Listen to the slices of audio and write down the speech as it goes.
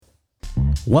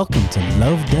Welcome to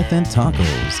Love, Death, and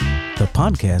Tacos, the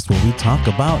podcast where we talk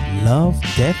about love,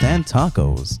 death, and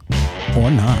tacos. Or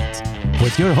not.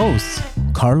 With your hosts,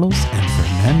 Carlos and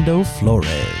Fernando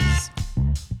Flores.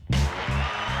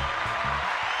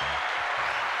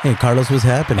 Hey, Carlos, what's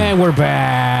happening? And we're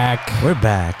back. We're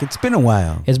back. It's been a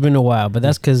while. It's been a while, but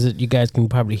that's because you guys can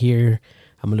probably hear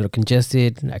I'm a little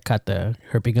congested. I caught the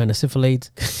herpes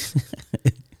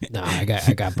No, I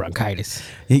got bronchitis.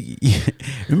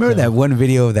 Remember that one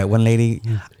video of that one lady?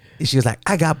 She was like,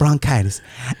 I got bronchitis.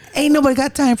 Ain't nobody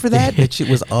got time for that. That shit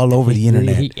was all over the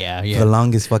internet. Yeah. For the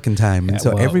longest fucking time. And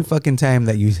so every fucking time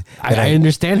that you... I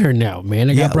understand her now,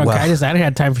 man. I got bronchitis. I didn't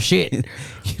have time for shit.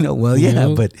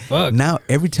 But now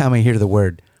every time I hear the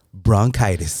word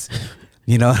bronchitis,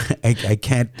 I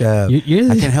can't I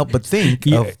can't help but think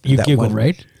of you that giggle, one.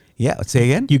 right? Yeah, say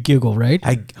again. You giggle, right?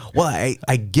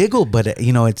 I giggle, but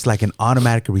it's like an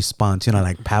automatic response.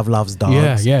 Like Pavlov's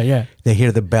dogs. Yeah. They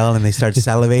hear the bell and they start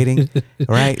salivating.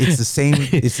 Right? It's the same.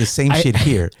 It's the same shit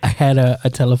here. I had a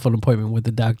telephone appointment with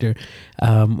the doctor,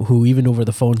 who even over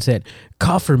the phone said,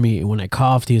 "Cough for me." And when I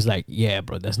coughed, he was like, "Yeah,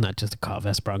 bro, that's not just a cough.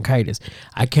 That's bronchitis."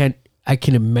 I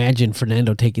can imagine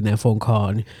Fernando taking that phone call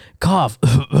and cough.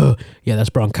 Yeah,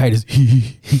 that's bronchitis.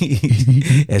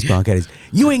 That's bronchitis.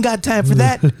 You ain't got time for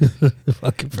that.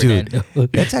 Fucking Fernando.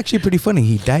 Dude, that's actually pretty funny.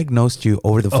 He diagnosed you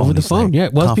over the phone. Over the phone, yeah.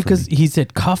 Well, it's because me. he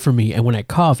said cough for me. And when I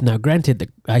cough, now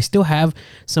granted, I still have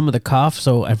some of the cough.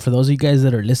 So, and for those of you guys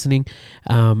that are listening,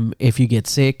 if you get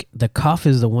sick, the cough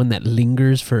is the one that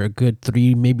lingers for a good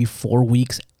 3, maybe 4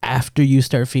 weeks after you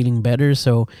start feeling better.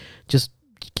 So just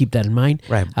keep that in mind.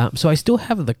 Right. So I still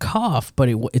have the cough, but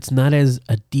it's not as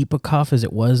a deep a cough as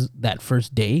it was that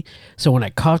first day. So when I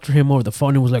coughed for him over the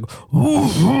phone, it was like,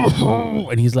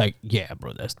 and he's like, "Yeah,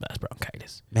 bro, that's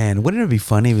bronchitis." Man, wouldn't it be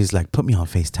funny if he's like, "Put me on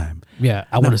FaceTime"? Yeah,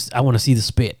 I want to see the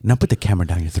spit. Now put the camera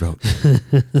down your throat.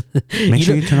 Make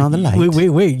sure you turn on the light.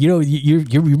 Wait.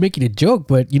 You're making a joke,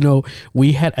 but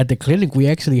we had at the clinic, we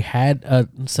actually had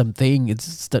something.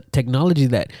 It's the technology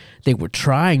that they were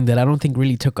trying that I don't think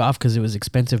really took off because it was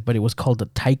expensive, but it was called a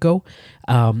Tyco.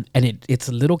 And it's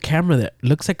a little camera that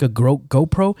looks like a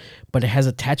GoPro, but it has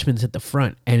attachments at the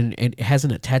front, and it has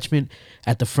an attachment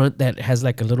at the front that has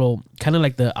like a little, kind of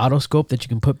like the otoscope that you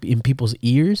can put in people's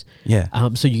ears. Yeah.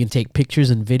 So you can take pictures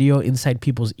and video inside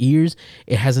people's ears.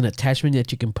 It has an attachment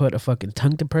that you can put a fucking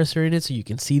tongue depressor in it, so you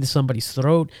can see somebody's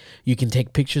throat. You can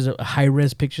take pictures of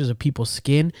high-res pictures of people's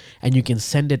skin, and you can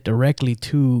send it directly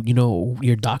to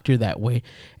your doctor that way.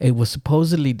 It was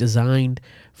supposedly designed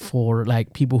for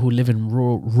like people who live in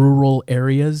rural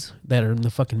areas that are in the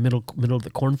fucking middle of the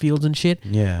cornfields and shit.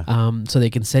 Yeah. So they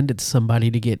can send it to somebody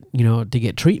to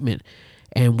get treatment.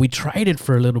 And we tried it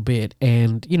for a little bit,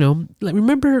 and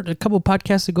remember a couple of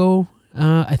podcasts ago,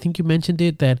 I think you mentioned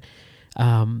it, that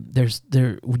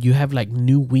you have like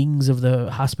new wings of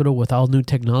the hospital with all new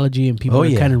technology, and people are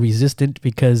kind of resistant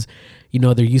because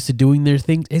they're used to doing their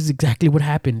things. It's exactly what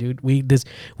happened, dude. We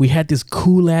had this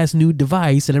cool ass new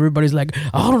device, and everybody's like,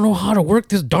 I don't know how to work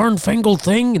this darn fangled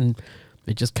thing, and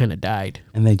it just kind of died.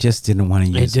 And they just didn't want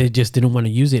to use it. They just didn't want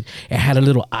to use it. It had a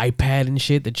little iPad and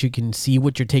shit that you can see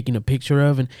what you're taking a picture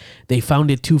of, and they found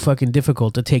it too fucking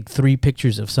difficult to take 3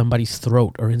 pictures of somebody's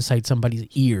throat or inside somebody's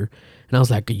ear. And I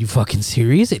was like, are you fucking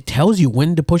serious? It tells you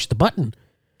when to push the button.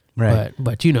 Right.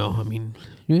 But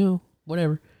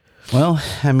whatever. Well,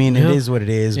 I mean, it is what it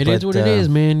is. It is what it is,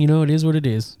 man. It is what it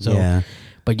is. So, yeah.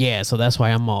 But yeah, so that's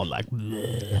why I'm all like,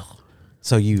 bleh.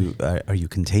 So are you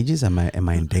contagious? Am I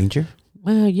in danger?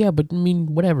 Well, yeah, but I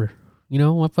mean, whatever.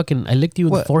 I licked you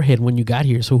in the forehead when you got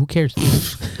here, so who cares?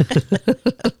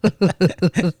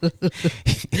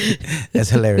 That's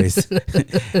hilarious.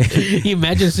 You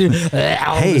imagine as soon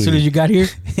as you got here?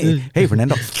 Hey,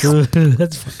 Fernando.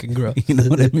 That's fucking gross. You know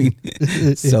what I mean?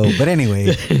 So, but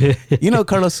anyway,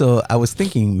 Carlos, so I was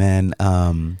thinking, man,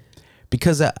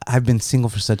 because I've been single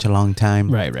for such a long time.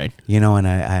 Right. And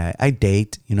I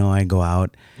date, I go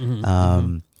out.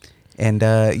 And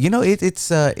it's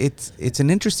an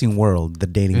interesting world, the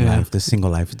dating life, the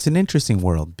single life. It's an interesting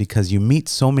world because you meet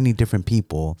so many different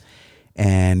people,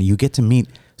 and you get to meet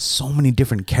so many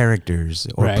different characters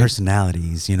or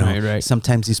personalities. Right.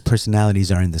 Sometimes these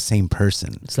personalities are in the same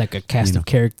person. It's like a cast of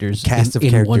characters.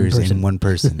 In one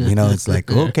person. It's like,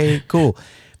 okay, cool.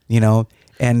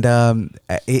 And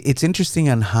it's interesting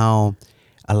on how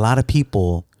a lot of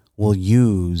people will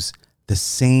use the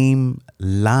same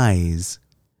lies,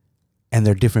 and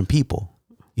they're different people,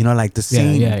 like the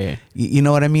same, yeah. You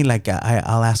know what I mean? Like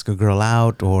I'll ask a girl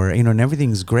out, or, and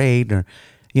everything's great, or,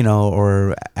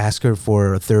 or ask her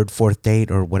for a third, fourth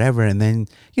date or whatever. And then,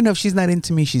 if she's not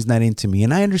into me, she's not into me.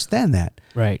 And I understand that.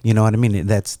 Right. You know what I mean?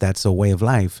 That's a way of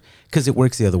life, because it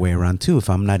works the other way around too. If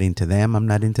I'm not into them, I'm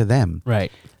not into them.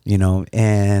 Right.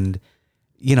 And,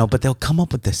 but they'll come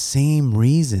up with the same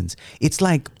reasons. It's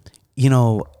like,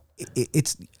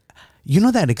 it's,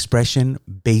 that expression,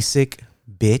 basic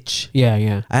bitch. Yeah,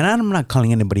 yeah. And I'm not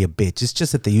calling anybody a bitch. It's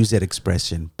just that they use that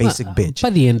expression, basic bitch. By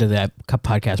the end of that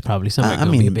podcast, probably somebody's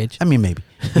gonna be a bitch. I mean, maybe.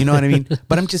 You know what I mean?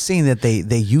 But I'm just saying that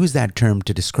they use that term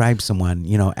to describe someone,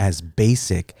 as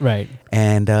basic. Right.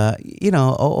 And,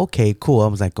 okay, cool. I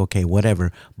was like, okay,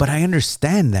 whatever. But I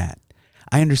understand that.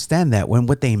 When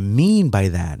what they mean by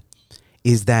that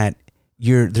is that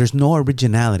there's no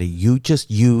originality. You just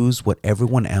use what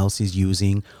everyone else is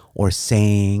using or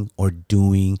saying or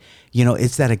doing.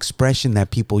 It's that expression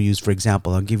that people use. For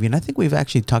example, I'll give you, and I think we've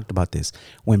actually talked about this,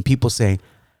 when people say,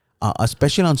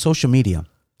 especially on social media,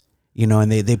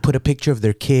 and they put a picture of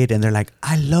their kid and they're like,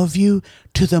 I love you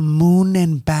to the moon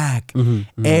and back.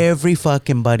 Mm-hmm. Every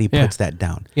fucking buddy puts that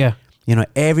down. Yeah.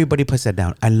 Everybody puts that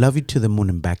down. I love you to the moon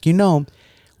and back.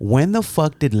 When the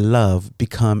fuck did love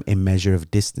become a measure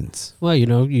of distance? Well,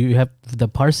 you have the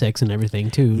parsecs and everything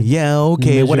too. Yeah,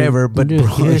 okay, whatever. But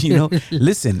bro,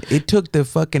 listen, it took the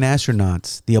fucking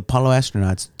astronauts, the Apollo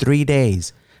astronauts, 3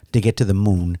 days to get to the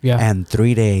moon and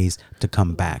 3 days to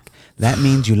come back. That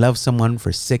means you love someone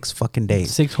for 6 fucking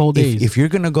days. 6 whole days. If you're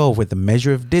going to go with a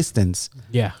measure of distance.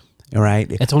 Yeah. All right.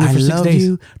 It's only for 6 days. I love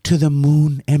you to the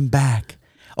moon and back.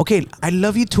 Okay, I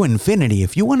love you to infinity.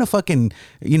 If you want to fucking,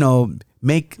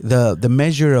 make the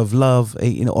measure of love,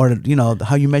 or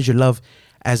how you measure love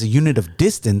as a unit of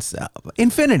distance,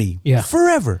 infinity,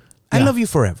 forever. I love you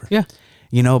forever. Yeah.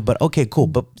 But okay, cool.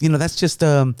 But that's just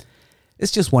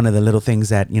it's just one of the little things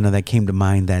that that came to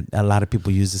mind, that a lot of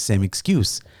people use the same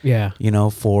excuse. Yeah.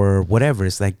 For whatever.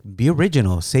 It's like, be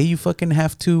original. Say you fucking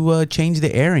have to change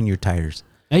the air in your tires.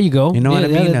 There you go. You know what I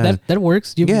mean? That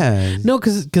works. No,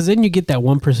 because then you get that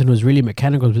one person who's really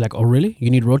mechanical who's like, oh, really? You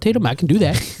need to rotate them? I can do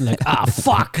that. Like,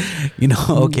 fuck.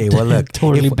 Okay, well, look.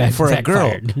 Totally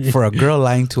for a girl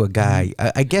lying to a guy,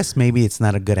 I guess maybe it's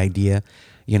not a good idea,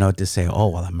 to say, oh,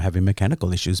 well, I'm having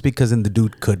mechanical issues, because then the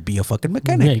dude could be a fucking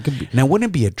mechanic. Yeah, he could be. Now,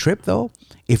 wouldn't it be a trip, though,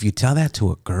 if you tell that to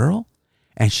a girl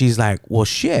and she's like, well,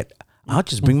 shit, I'll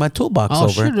just bring my toolbox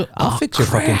over. I'll fix your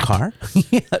fucking car.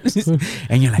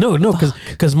 And you're like, no,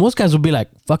 because most guys will be like,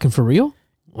 fucking for real?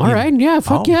 All right, yeah,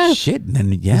 fuck yeah. Shit, then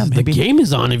maybe the game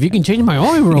is on. If you can change my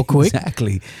oil real quick.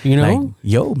 Exactly. Like,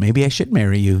 yo, maybe I should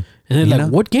marry you. And they're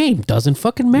like, what game? Doesn't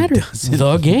fucking matter.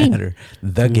 The game. Matter.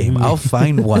 The game. I'll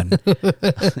find one.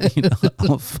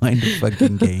 I'll find a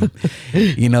fucking game.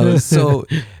 So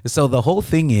the whole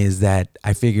thing is that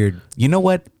I figured, you know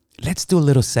what? Let's do a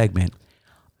little segment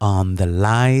on the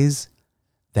lies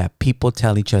that people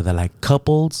tell each other, like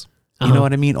couples, you know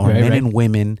what I mean? Or men and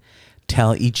women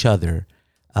tell each other,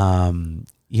 in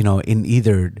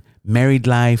either married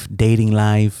life, dating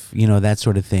life, that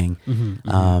sort of thing.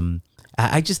 Mm-hmm.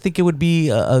 I just think it would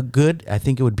be I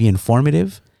think it would be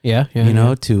informative. Yeah.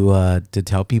 To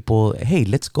tell people, hey,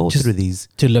 let's go through these.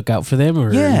 To look out for them, or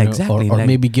exactly. or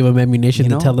maybe give them ammunition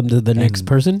to tell them to the next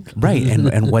person. Right,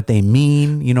 and what they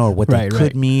mean, or what they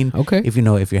could mean. Okay. If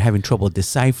if you're having trouble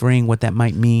deciphering what that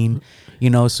might mean,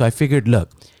 so I figured,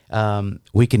 look,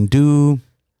 we can do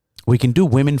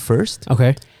women first.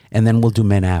 Okay. And then we'll do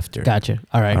men after. Gotcha.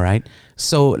 All right.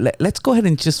 So let's go ahead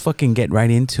and just fucking get right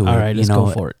into it. All right, let's go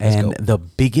for it.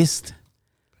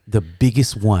 The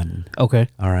biggest one. Okay.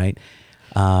 All right.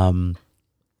 When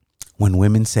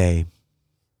women say,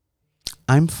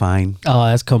 I'm fine. Oh,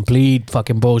 that's complete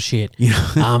fucking bullshit.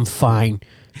 I'm fine.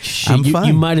 Shit, I'm fine.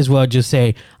 You might as well just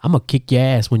say, I'm going to kick your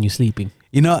ass when you're sleeping.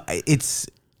 It's,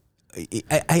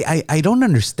 I don't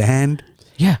understand.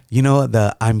 Yeah.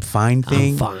 The I'm fine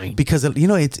thing. I'm fine. Because,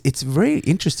 it's very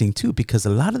interesting too, because a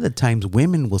lot of the times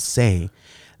women will say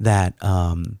that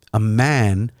a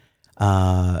man,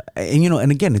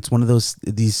 and again, it's one of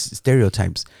these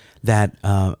stereotypes that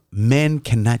men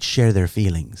cannot share their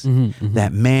feelings,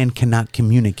 that men cannot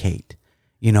communicate,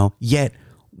 yet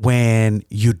when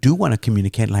you do want to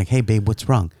communicate, like, hey, babe, what's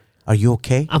wrong? Are you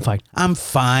okay? I'm fine. I'm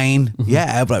fine.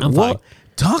 Yeah. But I'm fine.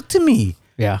 Talk to me.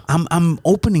 Yeah. I'm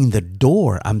opening the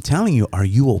door. I'm telling you, are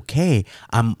you okay?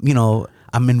 I'm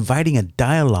inviting a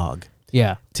dialogue.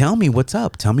 Yeah. Tell me what's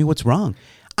up. Tell me what's wrong.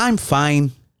 I'm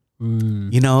fine.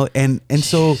 And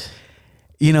so,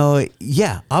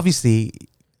 yeah, obviously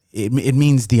it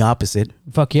means the opposite.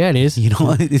 Fuck yeah, it is.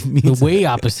 It means the way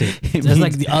opposite. It's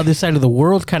like the other side of the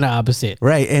world kind of opposite.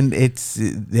 Right. And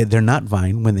they're not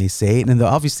fine when they say it. And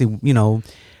obviously,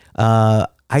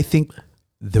 I think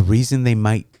the reason they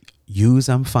might use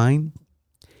I'm fine,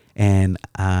 and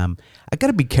I got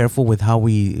to be careful with how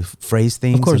we phrase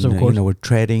things. Of course. You know, we're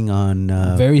treading on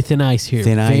very thin ice here.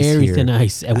 thin ice Very here. thin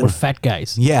ice. And we're fat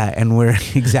guys. Yeah, and we're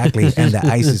exactly, and the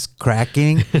ice is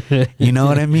cracking. You know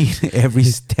what I mean? Every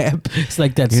step. It's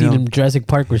like that You scene know? in Jurassic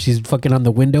Park where she's fucking on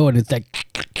the window and it's like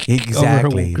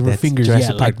Exactly. over her That's fingers.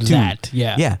 Jurassic Yeah, Park like 2. that.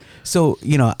 Yeah. Yeah. So,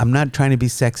 you know, I'm not trying to be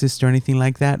sexist or anything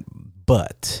like that,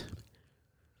 but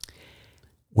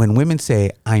when women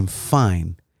say, I'm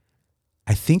fine,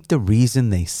 I think the reason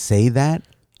they say that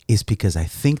is because I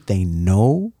think they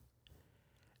know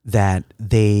that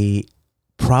they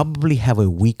probably have a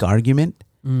weak argument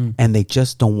and they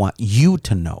just don't want you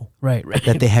to know Right.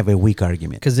 that they have a weak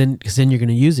argument. Because then you're going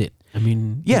to use it. I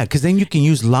mean, Yeah, because then you can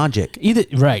use logic. either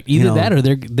know? that or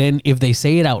then if they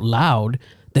say it out loud,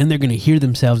 then they're going to hear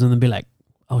themselves and they'll be like,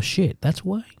 oh shit, that's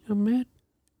why I'm mad.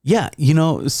 Yeah, you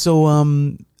know, so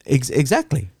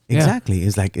exactly. Exactly.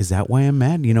 It's like, is that why I'm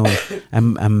mad? You know,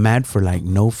 I'm mad for like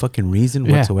no fucking reason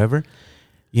Yeah. whatsoever.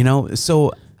 You know,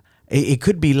 so it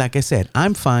could be like I said,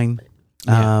 I'm fine.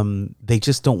 Yeah. They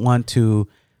just don't want to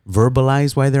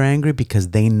verbalize why they're angry because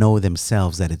they know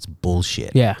themselves that it's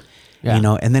bullshit. Yeah. Yeah. You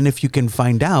know, and then if you can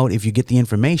find out, if you get the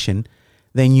information,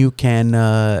 then you can,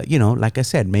 you know, like I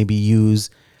said, maybe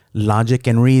use logic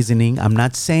and reasoning. I'm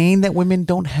not saying that women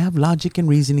don't have logic and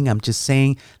reasoning. I'm just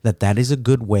saying that that is a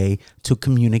good way to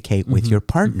communicate with your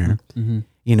partner,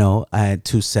 you know,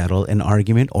 to settle an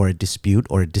argument or a dispute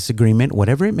or a disagreement,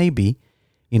 whatever it may be,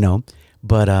 you know.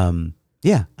 But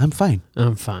yeah, I'm fine.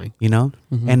 I'm fine. You know,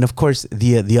 and of course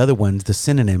the other ones, the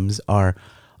synonyms are,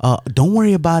 don't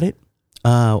worry about it,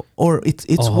 or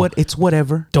it's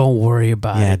whatever. Don't worry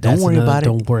about Yeah, it. don't That's worry another about it.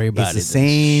 Don't worry about it's it. the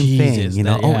same thing, Jesus, you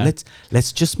know. that- yeah.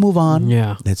 Let's just move on.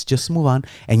 Yeah. Let's just move on.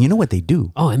 And you know what they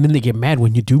do? Oh, and then they get mad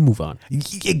when you do move on.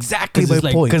 Exactly my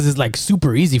point. Because it's like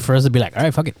super easy for us to be like, all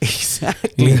right, fuck it.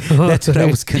 Exactly. That's what I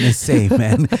was gonna say,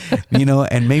 man. You know,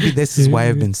 and maybe this is why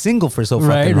I've been single for so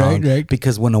fucking long. Right.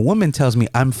 Because when a woman tells me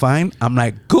I'm fine, I'm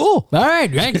like, cool. All right,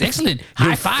 excellent.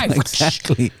 High five.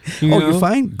 Exactly. You Oh, know? you're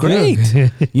fine? Great.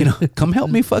 You know, come help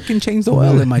me fucking change the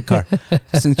oil in my car.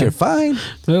 Since you're fine,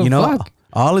 Oh, you know, fuck.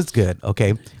 all is good.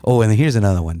 Okay. Oh, and here's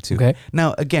another one too. Okay.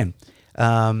 Now, again,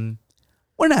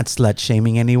 we're not slut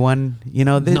shaming anyone. You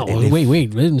know, No, wait,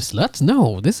 sluts?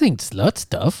 No, this ain't slut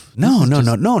stuff. No, This is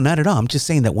just- no, not at all. I'm just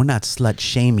saying that we're not slut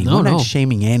shaming. No, we're not no.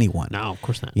 shaming anyone. No, of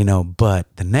course not. You know, but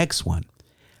the next one,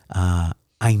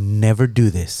 I never do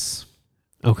this.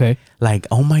 Okay. Like,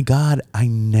 oh my God, I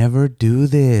never do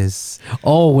this.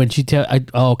 Oh, when she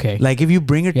okay. Like if you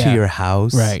bring her to Yeah. your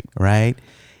house, Right.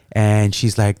 And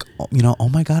she's like, you know, oh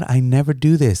my God, I never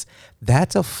do this.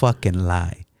 That's a fucking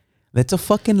lie. That's a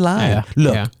fucking lie. Yeah,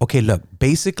 Look, yeah. okay, look,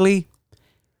 basically,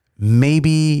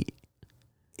 maybe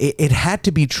it had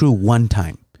to be true one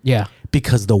time. Yeah.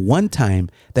 Because the one time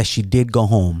that she did go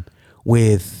home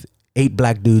with 8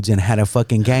 black dudes and had a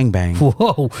fucking gangbang,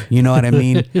 Whoa. you know what I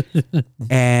mean?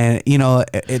 And, you know,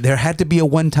 there had to be a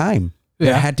one time.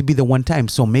 There Yeah. had to be the one time.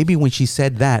 So maybe when she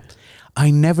said that,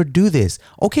 I never do this.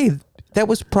 Okay, that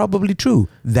was probably true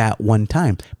that one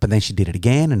time. But then she did it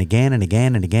again and again and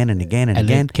again and again and again and And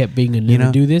again. it kept being a you never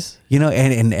know? do this. You know,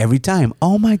 and every time,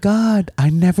 oh my God, I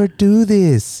never do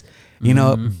this. You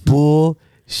know,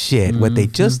 bullshit. What they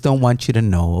just don't want you to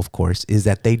know, of course, is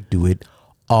that they do it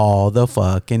all the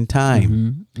fucking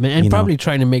time. And You probably know?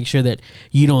 trying to make sure that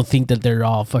you don't think that they're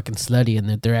all fucking slutty and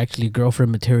that they're actually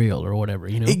girlfriend material or whatever,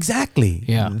 you know? Exactly.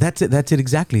 Yeah. That's it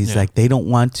exactly. It's Yeah. like they don't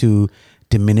want to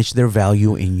diminish their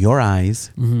value in your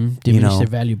eyes. Diminish know. their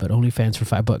value, but only fans for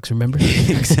 $5, remember?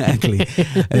 Exactly.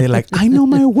 And they're like, I know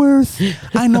my worth.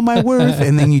 I know my worth.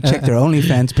 And then you check their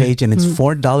OnlyFans page and it's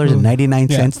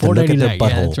 $4.99 to look at their $4.99. butthole.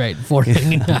 Yeah, that's right.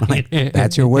 $4.99. Like,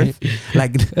 that's your worth?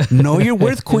 Like, know your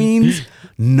worth, queens.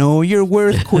 Know your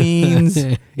worth, queens.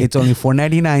 It's only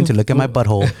 $4.99 to look at my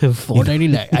butthole.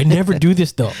 $4.99. I never do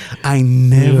this though. I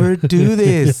never do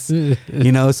this.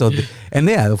 You know, so, and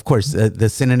yeah, of course, the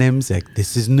synonyms, like,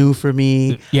 this is new for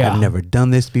me. Yeah. I've never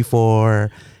done this before.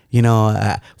 You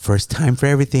know, first time for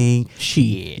everything.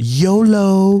 Shit.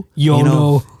 YOLO. Yo, You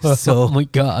know, no. so, Oh my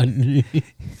God.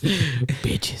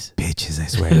 Bitches. bitches, I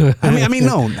swear. I mean,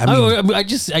 no. I mean,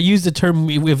 I use the term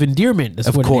with endearment. That's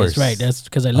Of what course. it is, right? That's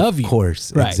because I love you. of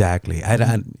course, Right. exactly.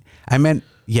 I meant,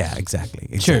 yeah, exactly.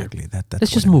 Exactly. That's Let's what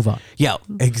just I meant. move on. Yeah,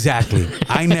 exactly.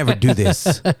 I never do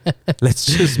this. Let's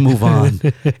just move on.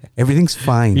 Everything's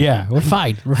fine. Yeah, we're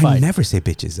fine. We're I fine. never say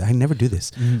bitches. I never do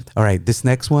this. All right, this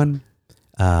next one.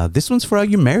 This one's for all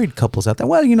you married couples out there.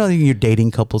 Well, you know, you're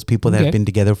dating couples, people that Okay. have been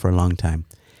together for a long time.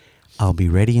 I'll be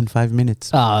ready in 5 minutes.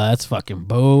 Oh, that's fucking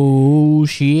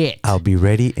bullshit. I'll be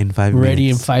ready in 5 minutes. Ready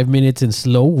in 5 minutes in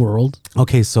slow world.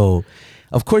 Okay, so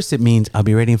of course it means I'll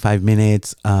be ready in 5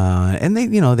 minutes. And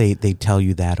they tell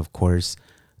you that, of course,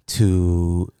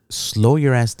 to slow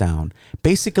your ass down.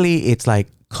 Basically, it's like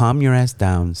calm your ass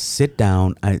down, sit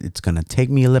down. It's gonna take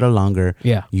me a little longer.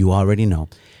 Yeah. You already know.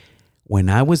 When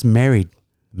I was married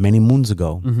many moons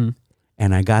ago,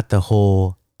 and I got the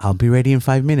whole I'll be ready in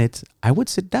 5 minutes, I would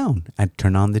sit down. I'd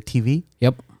turn on the TV.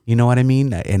 Yep. You know what I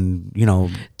mean? And,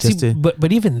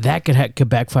 but even that could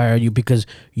backfire on you because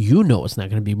you know it's not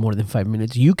going to be more than 5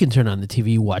 minutes. You can turn on the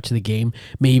TV, watch the game,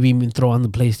 maybe even throw on the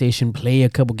PlayStation, play a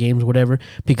couple games, whatever,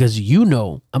 because you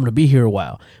know I'm going to be here a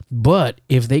while. But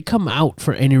if they come out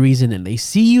for any reason and they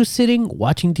see you sitting,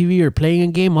 watching TV or playing a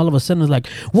game, all of a sudden it's like,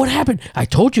 what happened? I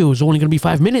told you it was only going to be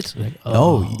 5 minutes. Like,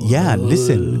 yeah.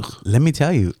 Listen, let me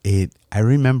tell you, I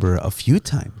remember a few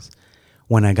times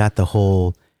when I got the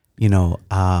whole,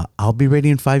 I'll be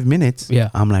ready in 5 minutes. Yeah.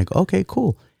 I'm like, okay,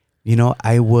 cool.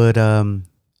 I would,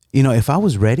 if I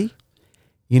was ready,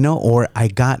 or I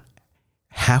got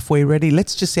halfway ready,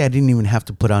 let's just say I didn't even have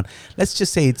to put on, let's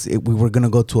just say we were going to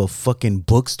go to a fucking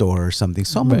bookstore or something.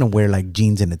 So I'm going to wear like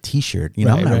jeans and a t-shirt,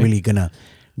 I'm not really going to,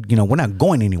 we're not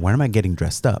going anywhere. I'm not getting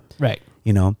dressed up. Right.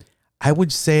 I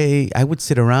would say I would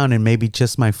sit around and maybe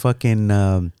just my fucking,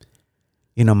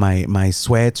 my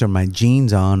sweats or my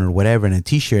jeans on or whatever and a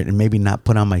t-shirt and maybe not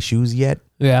put on my shoes yet.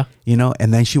 Yeah.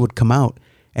 And then she would come out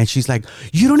and she's like,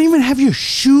 you don't even have your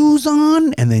shoes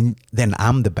on. And then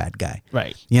I'm the bad guy.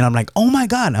 Right. I'm like, oh my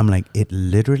God. I'm like, it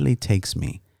literally takes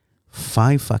me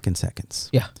 5 fucking seconds.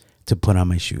 Yeah. To put on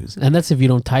my shoes. And that's if you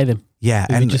don't tie them. Yeah.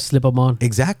 And you just slip them on.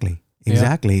 Exactly.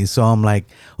 Yeah. So I'm like,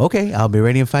 okay, I'll be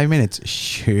ready in 5 minutes.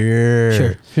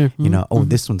 Sure. Mm-hmm.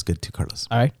 This one's good too, Carlos.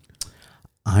 All right.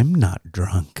 I'm not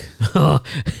drunk.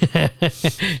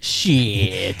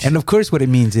 Shit. And of course what it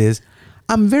means is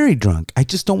I'm very drunk. I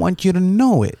just don't want you to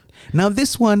know it. Now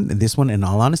this one, in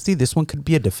all honesty, this one could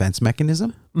be a defense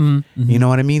mechanism. Mm-hmm. You know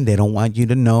what I mean? They don't want you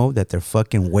to know that they're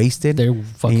fucking wasted. They're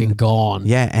fucking gone.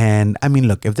 Yeah. And I mean,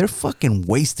 look, if they're fucking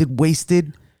wasted,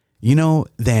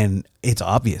 then it's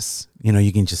obvious.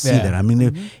 You can just see that. I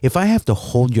mean, if I have to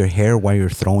hold your hair while you're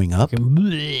throwing up, you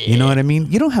know what I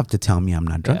mean? You don't have to tell me I'm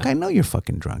not drunk. I know you're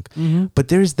fucking drunk. Mm-hmm. But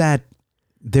there's that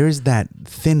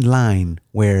thin line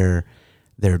where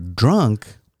they're drunk,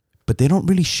 but they don't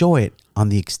really show it on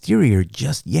the exterior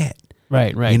just yet.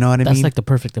 Right. You know what I mean? That's like the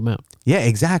perfect amount. Yeah,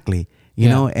 exactly. You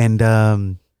know, and,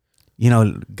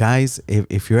 guys,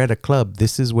 if you're at a club,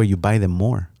 this is where you buy them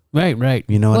more. Right.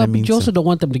 You know what I mean? But you also don't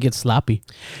want them to get sloppy.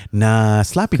 Nah,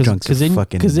 sloppy drunks are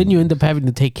fucking... Because then you end up having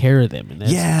to take care of them. And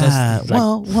that's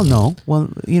well, no.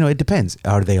 Well, it depends.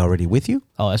 Are they already with you?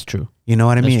 Oh, that's true. You know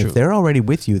what I mean? If they're already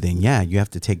with you, then yeah, you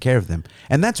have to take care of them.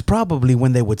 And that's probably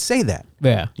when they would say that.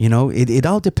 Yeah. It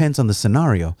all depends on the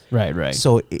scenario. Right.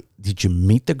 So did you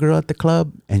meet the girl at the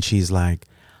club? And she's like,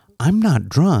 I'm not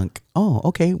drunk. Oh,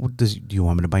 okay. Well, do you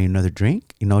want me to buy you another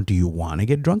drink? Do you want to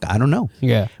get drunk? I don't know.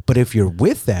 Yeah. But if you're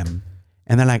with them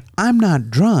and they're like, I'm not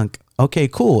drunk. Okay,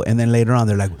 cool. And then later on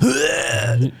they're like,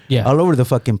 all over the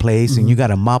fucking place, and you got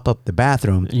to mop up the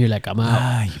bathroom. And you're like, I'm out.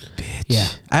 Ah, you bitch. Yeah.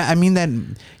 I mean that,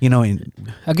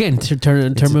 again,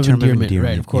 in term of endearment,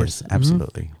 right? Of course. Yes,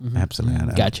 absolutely. Mm-hmm.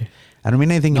 Absolutely. Gotcha. I don't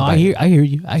mean anything about it. I hear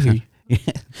you.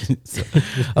 So,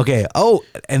 okay. Oh,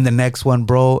 and the next one,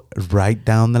 bro, right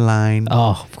down the line.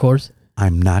 Oh, of course.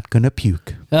 I'm not gonna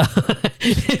puke. What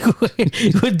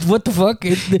the fuck?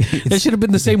 That should have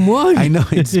been the same one. I know,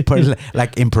 it's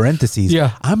like in parentheses.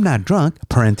 Yeah. I'm not drunk.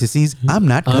 Parentheses. I'm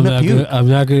not gonna puke. I'm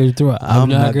not gonna throw up. I'm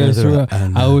not gonna throw up.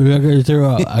 I'm not gonna throw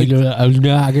up. I'm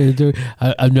not gonna throw up.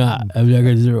 I'm not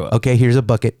gonna throw up. Okay, here's a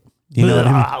bucket. You know what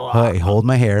I mean? Hold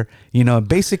my hair.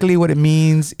 Basically what it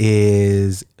means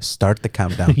is start the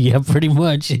countdown. Yeah, pretty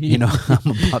much. I'm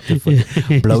about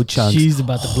to blow chunks. She's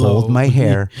about to blow. Hold my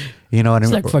hair. You know what I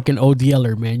mean? It's like fucking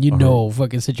ODLer, man.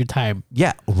 Fucking set your time.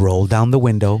 Yeah, roll down the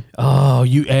window. Oh,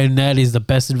 and that is the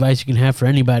best advice you can have for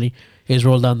anybody is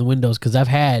roll down the windows. Because I've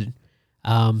had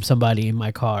somebody in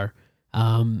my car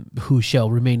who shall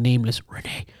remain nameless,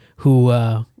 Renee,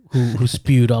 who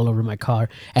spewed all over my car,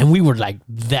 and we were like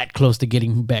that close to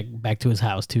getting back to his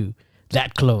house too.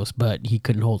 That close, but he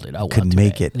couldn't hold it. Couldn't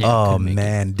make it. Yeah, oh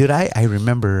man, dude! I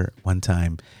remember one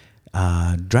time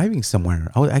driving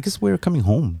somewhere. I guess we were coming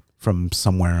home from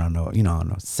somewhere on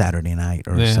a Saturday night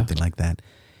or something like that,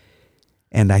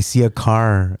 and I see a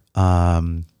car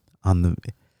on the.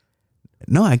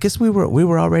 No, I guess we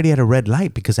were already at a red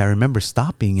light because I remember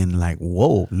stopping and like,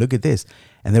 whoa, look at this.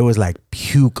 And there was like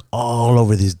puke all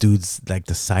over this dude's, like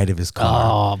the side of his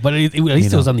car. Oh, but at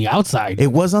least it was on the outside.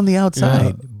 It was on the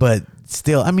outside. But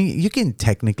still, I mean, you can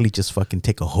technically just fucking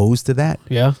take a hose to that.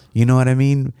 Yeah. You know what I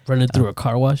mean? Run it through a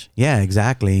car wash. Yeah,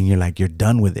 exactly. And you're like, you're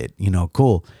done with it.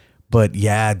 Cool. But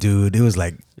yeah, dude, it was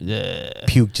like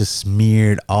puke just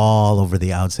smeared all over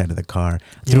the outside of the car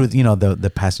through,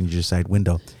 the passenger side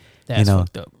window. That's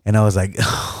fucked up. And I was like,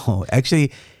 oh,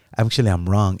 actually, I'm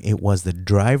wrong. It was the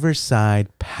driver's side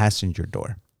passenger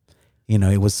door. It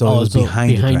was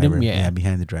behind the driver. him? Yeah.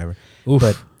 Behind the driver. Oof.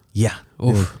 But yeah, it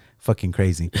was Oof. fucking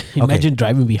crazy. Imagine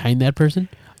driving behind that person.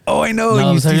 Oh, I know. And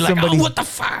And you see you're like, somebody, what the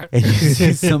fuck? and you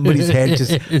see somebody's head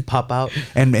just pop out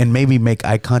and maybe make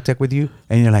eye contact with you,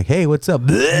 and you're like, "Hey, what's up?"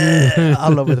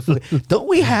 All over the place. Don't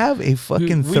we have a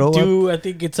fucking We throw do. up? I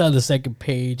think it's on the second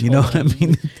page. You know Hold what I on.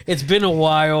 mean? It's been a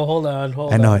while. Hold on.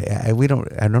 I know. I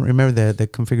don't remember the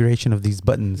configuration of these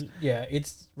buttons. Yeah,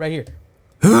 it's right here.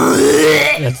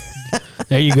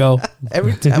 There you go.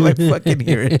 Every time I fucking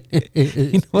hear it,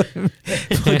 you know what I mean?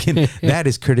 Fucking, that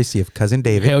is courtesy of Cousin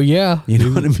David. Hell yeah. You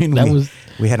know what I mean? That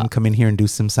we had him come in here and do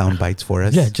some sound bites for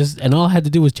us. Yeah, and all I had to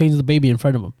do was change the baby in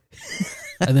front of him.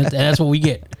 And that's what we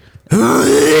get. Or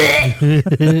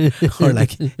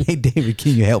like, hey David,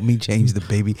 can you help me change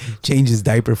his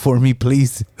diaper for me,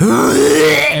 please?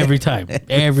 Every time.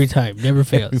 Never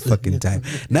fails. Every fucking time.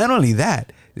 Not only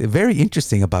that, very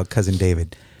interesting about Cousin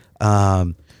David,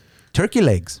 turkey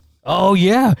legs. Oh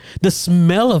yeah, the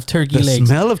smell of turkey The legs.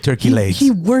 smell of turkey legs.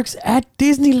 He works at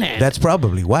Disneyland. That's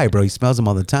probably why, bro. He smells them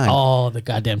all the time. all the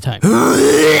goddamn time.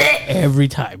 Every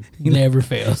time. Never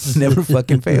fails. Never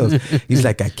fucking fails. He's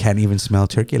like, I can't even smell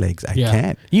turkey legs. I Yeah.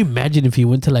 can't. You imagine if he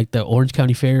went to like the Orange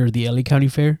County Fair or the LA County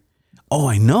Fair? Oh,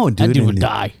 I know, dude. That dude would And-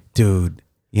 die. Dude,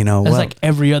 That's like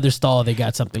every other stall they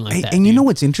got something like that. and you dude. know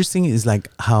what's interesting is like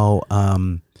how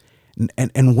and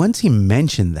once he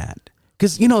mentioned that,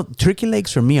 because turkey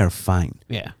legs for me are fine.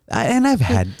 Yeah. And I've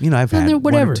had they're one or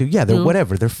whatever, two. Yeah, they're you know?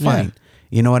 whatever. They're fine. Yeah.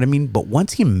 You know what I mean? But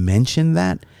once he mentioned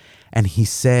that, and he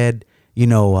said,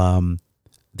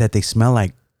 that they smell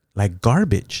like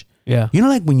garbage. Yeah.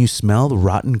 Like when you smell the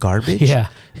rotten garbage. Yeah.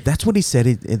 That's what he said.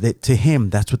 To him,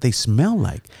 that's what they smell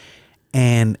like.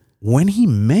 And when he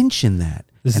mentioned that,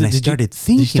 and I started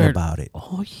thinking about it.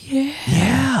 Oh yeah.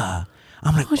 Yeah.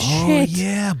 I'm like, Oh, shit.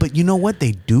 yeah. But you know what?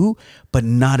 They do, but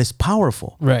not as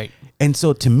powerful. Right. And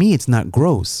so to me, it's not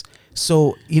gross.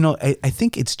 So, I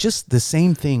think it's just the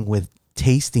same thing with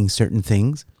tasting certain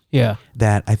things, Yeah.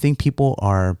 that I think people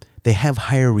they have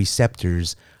higher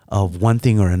receptors of one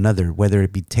thing or another, whether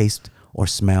it be taste or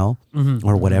smell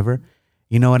or whatever.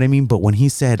 You know what I mean? But when he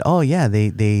said, oh yeah,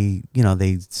 they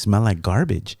smell like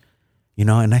garbage,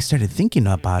 and I started thinking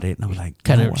about it, and I was like,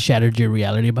 Kind of shattered your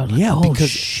reality about like, oh,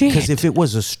 because if it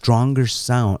was a stronger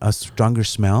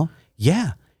smell,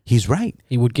 yeah, he's right.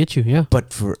 he would get you, yeah. But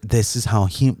this is how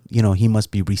he must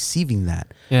be receiving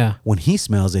that. Yeah. When he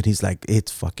smells it, he's like,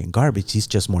 it's fucking garbage. He's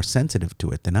just more sensitive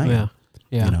to it than I am. Yeah.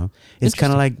 Yeah. It's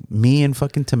kind of like me and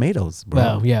fucking tomatoes, bro.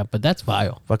 Well, yeah, but that's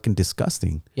vile. Fucking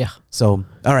disgusting. Yeah. So,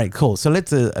 all right, cool. So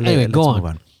let's Anyway, let's go move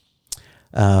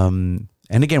on. And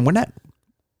again, we're not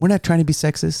trying to be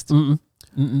sexist.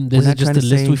 This is just the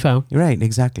list we found. Right,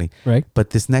 exactly. Right.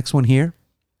 But this next one here,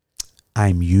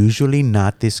 I'm usually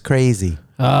not this crazy.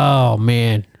 Oh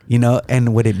man.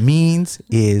 And what it means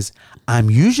is I'm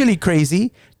usually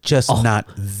crazy, just not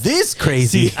this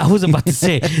crazy. See, I was about to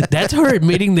say that's her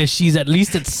admitting that she's at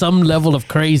least at some level of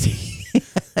crazy.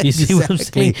 You see what I'm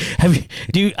saying?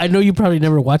 I know you probably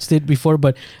never watched it before,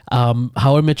 but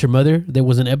How I Met Your Mother, there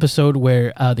was an episode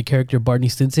where the character Barney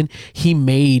Stinson, he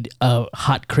made a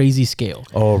hot crazy scale.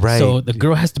 Oh, right. So the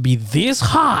girl has to be this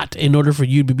hot in order for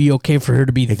you to be okay for her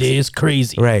to be this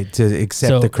crazy. Right, to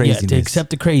accept the craziness. Yeah, to accept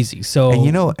the crazy. So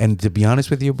and to be honest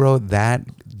with you, bro, that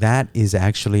is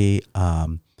actually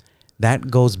that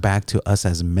goes back to us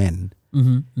as men.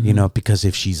 Because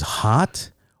if she's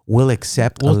hot, we'll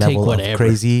accept a level of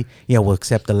crazy. Yeah, we'll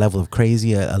accept a level of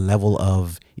crazy, a level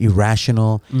of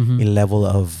irrational, a level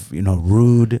of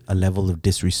rude, a level of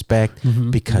disrespect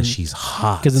because she's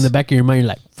hot. Because in the back of your mind, you're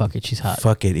like, "Fuck it, she's hot.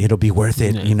 Fuck it, it'll be worth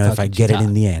it." If I get it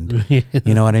in the end, Yeah.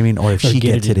 you know what I mean, or if she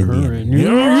gets it in the end.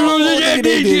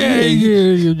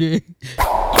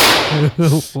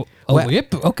 Oh,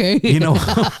 yep. Okay.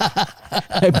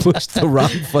 I pushed the wrong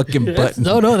fucking button.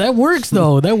 No, that works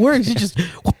though. That works. You just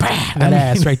that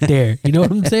ass right there. You know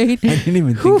what I'm saying? I didn't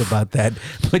even think about that,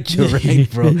 but you're right,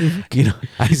 bro.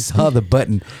 I saw the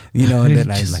button, and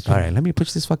then I was like, all right, let me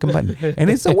push this fucking button, and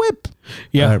it's a whip.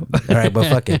 Yeah. All right, but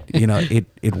fuck it.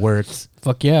 It works.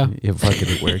 Fuck yeah. Yeah, fuck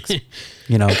it works.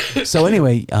 So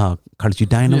anyway, Carlos, you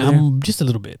dying over there? Just a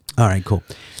little bit. All right, cool.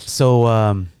 So,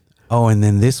 and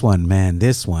then this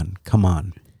one, come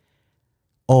on.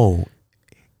 Oh,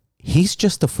 he's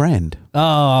just a friend.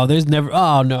 Oh, there's never.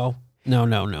 Oh no.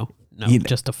 No.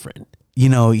 Just a friend. You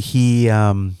know, he.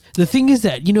 The thing is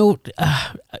that,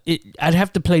 I'd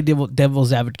have to play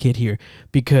devil's advocate here,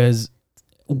 because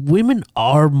women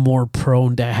are more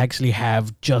prone to actually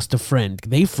have just a friend.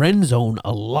 They friend zone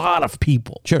a lot of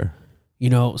people. Sure.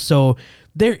 So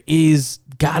there is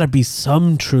gotta be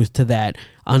some truth to that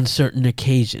on certain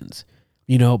occasions,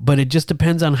 but it just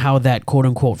depends on how that quote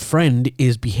unquote friend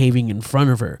is behaving in front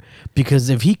of her. Because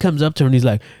if he comes up to her and he's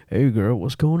like, "Hey girl,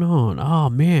 what's going on? Oh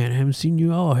man, I haven't seen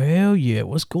you. Oh hell yeah,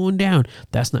 what's going down?"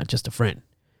 That's not just a friend.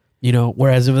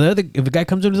 Whereas if a guy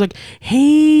comes up and is like,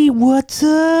 "Hey, what's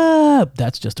up?"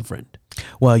 That's just a friend.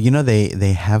 Well,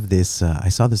 they have this. I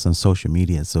saw this on social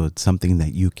media, so it's something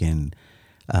that you can,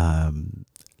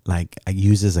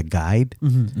 use as a guide.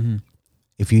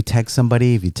 If you text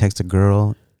a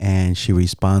girl and she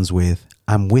responds with,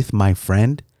 "I'm with my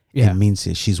friend," it means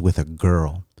that she's with a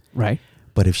girl, right?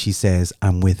 But if she says,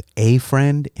 "I'm with a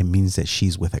friend," it means that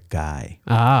she's with a guy.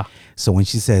 So when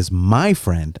she says, "My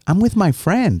friend," I'm with my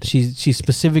friend. She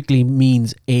specifically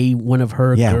means one of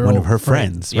her one of her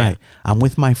friends. Right. I'm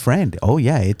with my friend. Oh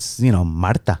yeah, it's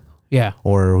Marta. Yeah.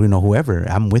 Or whoever.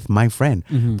 I'm with my friend.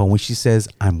 But when she says,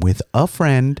 "I'm with a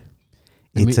friend,"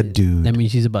 it's a dude. That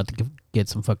means she's about to get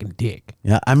some fucking dick.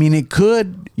 Yeah, I mean it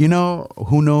could.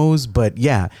 Who knows? But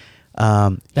yeah.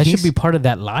 That should be part of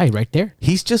that lie right there.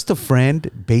 He's just a friend.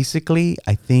 Basically,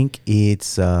 I think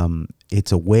it's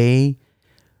a way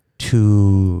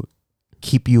to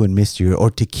keep you in mystery,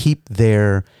 or to keep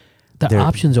their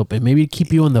options open. Maybe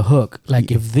keep you on the hook.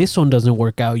 Like if this one doesn't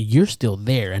work out, you're still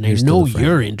there, and I know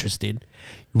you're interested.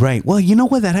 Right. Well, you know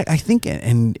what? That I think,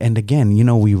 and again,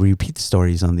 we repeat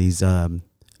stories on these on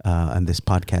this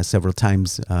podcast several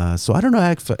times. So I don't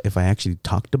know if I actually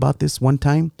talked about this one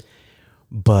time.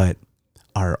 But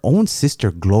our own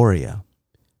sister Gloria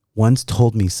once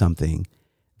told me something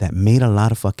that made a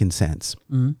lot of fucking sense.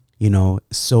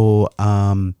 So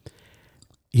and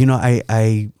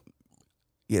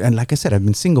like I said, I've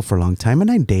been single for a long time,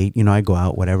 and I date. I go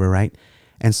out, whatever, right?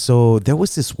 And so there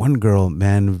was this one girl,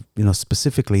 man,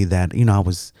 specifically that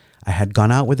I had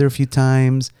gone out with her a few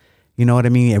times. You know what I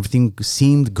mean? Everything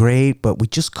seemed great, but we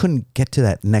just couldn't get to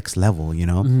that next level.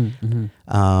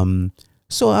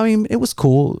 So, I mean, it was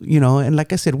cool, and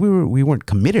like I said, we weren't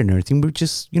committed or anything. We were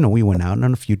just, we went out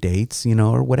on a few dates,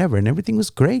 or whatever, and everything was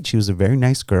great. She was a very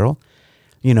nice girl,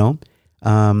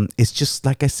 it's just,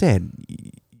 like I said,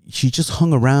 she just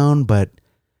hung around, but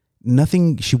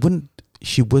nothing, she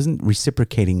wasn't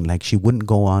reciprocating. Like she wouldn't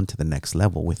go on to the next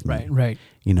level with me. Right.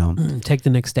 Take the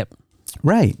next step.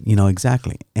 Right.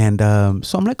 Exactly. And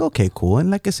so I'm like, okay, cool. And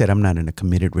like I said, I'm not in a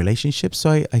committed relationship.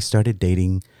 So I started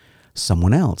dating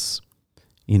someone else.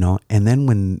 And then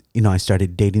when, I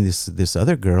started dating this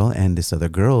other girl, and this other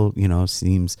girl,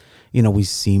 seems, we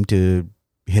seem to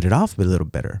hit it off a little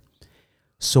better.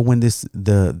 So when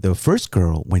the first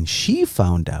girl, when she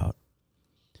found out,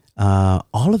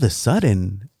 all of a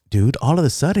sudden,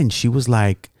 she was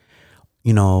like,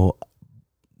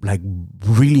 like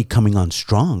really coming on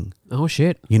strong. Oh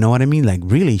shit. You know what I mean? Like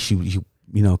really, she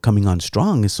coming on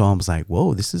strong. And so I was like,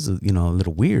 whoa, this is, a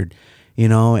little weird.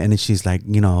 And then she's like,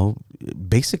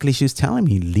 basically she was telling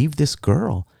me, leave this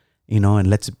girl, and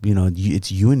let's,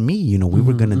 it's you and me, we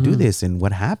were going to do this, and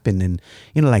what happened, and,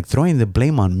 like throwing the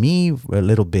blame on me a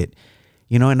little bit,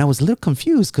 and I was a little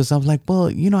confused because I was like, well,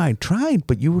 I tried,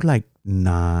 but you were like,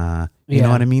 nah, you know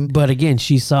what I mean? But again,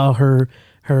 she saw her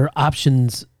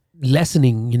options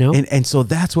lessening, and so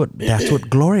that's what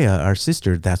Gloria, our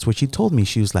sister, that's what she told me.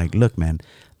 She was like, look, man,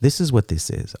 this is what this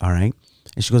is. All right.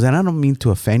 And she goes, and I don't mean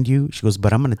to offend you. She goes,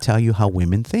 but I'm going to tell you how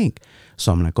women think.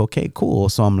 So I'm like, okay, cool.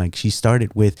 So I'm like, she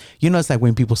started with, it's like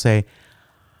when people say,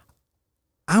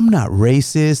 I'm not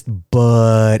racist,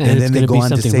 but, and then they go on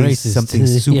to say racist. Something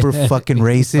super fucking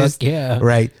racist. Fuck yeah.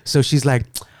 Right. So she's like,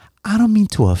 I don't mean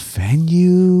to offend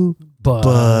you,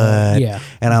 but, yeah.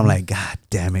 And I'm like, God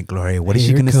damn it, Gloria. What is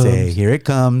she going to say? Here it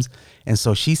comes. And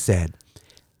so she said,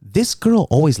 this girl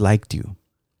always liked you.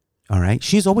 All right.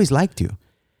 She's always liked you.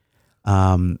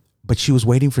 But she was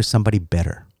waiting for somebody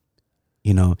better.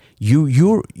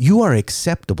 You are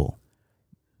acceptable,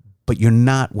 but you're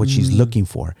not what she's looking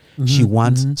for. She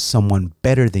wants someone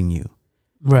better than you.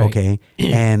 Right. Okay.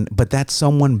 But that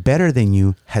someone better than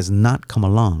you has not come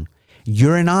along.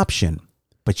 You're an option,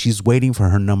 but she's waiting for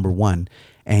her number one.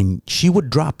 And she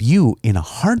would drop you in a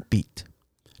heartbeat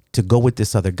to go with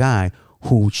this other guy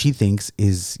who she thinks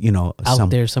is, out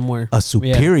there somewhere, a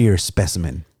superior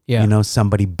specimen. Yeah.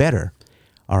 Somebody better.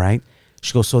 All right.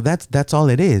 She goes, so that's all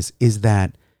it is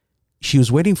that she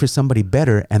was waiting for somebody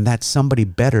better, and that somebody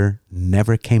better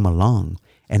never came along.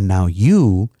 and now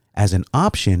you as an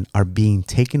option are being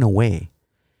taken away.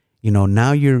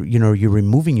 Now you're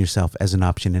removing yourself as an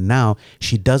option, and now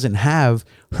she doesn't have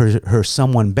her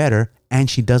someone better, and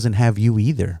she doesn't have you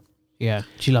either. Yeah,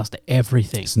 she lost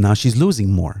everything. So now she's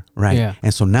losing more, right? Yeah.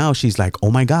 And so now she's like,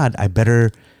 oh my God, I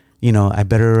better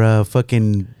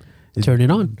fucking Turn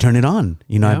it on.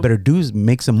 I better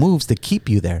make some moves to keep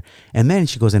you there. And then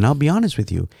she goes, and I'll be honest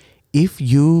with you, if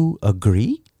you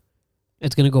agree,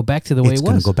 it's going to go back to the way it was. It's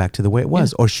going to go back to the way it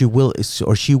was, or she will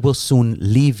soon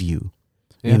leave you,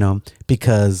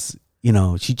 because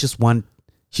she just wanted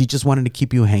to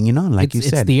keep you hanging on, like you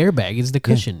said. It's the airbag, it's the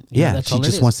cushion. Yeah, she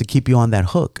just wants to keep you on that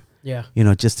hook. Yeah.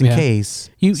 Just in case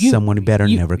someone better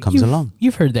never comes along.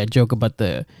 You've heard that joke about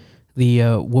the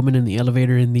woman in the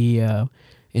elevator in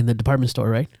the department store,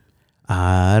 right?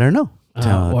 I don't know.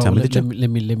 Tell me the joke. Let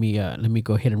me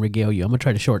go ahead and regale you. I'm gonna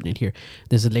try to shorten it here.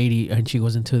 There's a lady, and she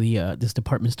goes into the this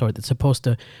department store that's supposed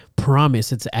to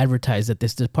promise. It's advertised that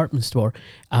this department store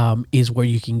is where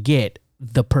you can get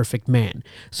the perfect man.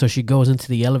 So she goes into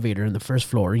the elevator in the first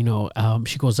floor.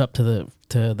 She goes up to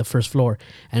the first floor,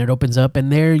 and it opens up,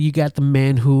 and there you got the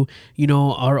men who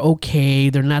are okay.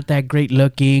 They're not that great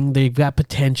looking. They've got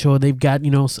potential. They've got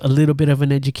a little bit of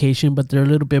an education, but they're a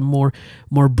little bit more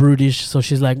brutish. So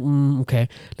she's like, okay,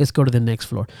 let's go to the next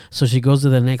floor. So she goes to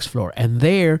the next floor, and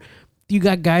there you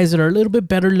got guys that are a little bit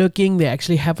better looking. They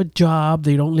actually have a job.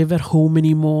 They don't live at home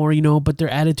anymore, but their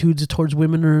attitudes towards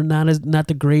women are not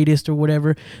the greatest or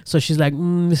whatever. So she's like,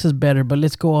 this is better, but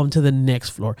let's go on to the next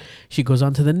floor. She goes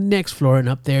on to the next floor, and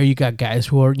up there you got guys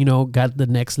who are, got the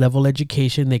next level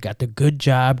education. They got the good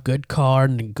job, good car,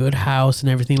 and a good house and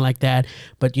everything like that.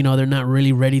 But, they're not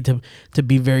really ready to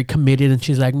be very committed. And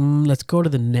she's like, let's go to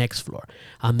the next floor.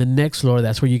 On the next floor,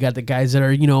 that's where you got the guys that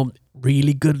are,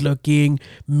 really good looking,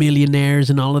 millionaires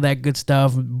and all of that good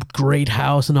stuff, great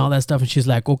house and all that stuff. And she's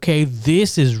like, okay,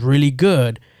 this is really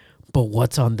good, but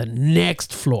what's on the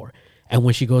next floor? And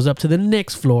when she goes up to the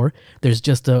next floor, there's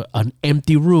just an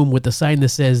empty room with a sign that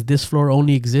says, this floor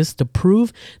only exists to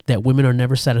prove that women are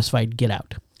never satisfied. Get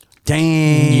out.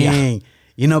 Dang.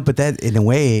 Yeah. But that in a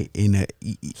way,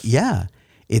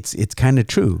 it's kind of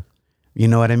true. You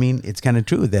know what I mean? It's kind of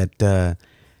true that,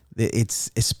 it's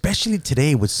especially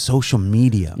today with social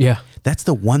media. Yeah. That's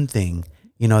the one thing,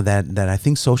 that I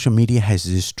think social media has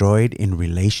destroyed in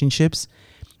relationships,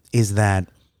 is that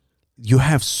you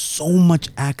have so much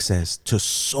access to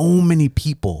so many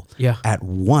people at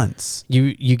once.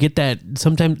 You get that.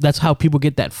 Sometimes that's how people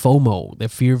get that FOMO, the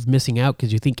fear of missing out,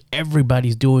 because you think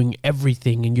everybody's doing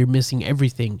everything and you're missing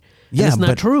everything. And it's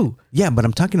not true. Yeah, but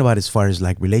I'm talking about as far as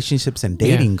like relationships and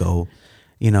dating go,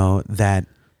 that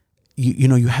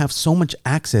you have so much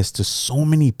access to so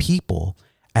many people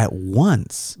at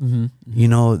once,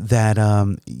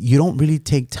 that you don't really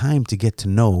take time to get to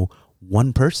know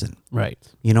one person. Right.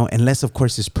 Unless, of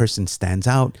course, this person stands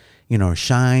out, or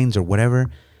shines or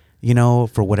whatever,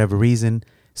 for whatever reason.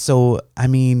 So, I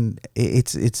mean,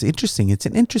 it's interesting. It's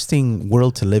an interesting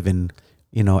world to live in,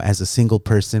 as a single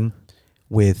person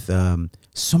with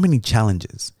so many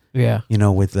challenges. Yeah.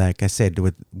 With, like I said,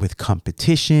 with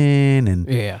competition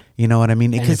and, you know what I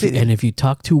mean? Because if you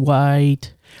talk too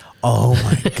white. Oh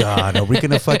my God. Are we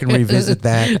going to fucking revisit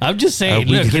that? I'm just saying,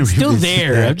 look, it's still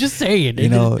there. That? I'm just saying.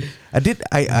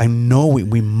 I know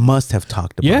we must have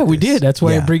talked about we this. did. That's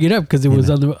why I bring it up, because it was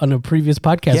on a previous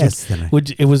podcast. Yes.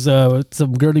 Which it was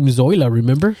some girl named Zoila,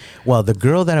 remember? Well, the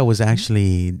girl that I was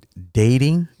actually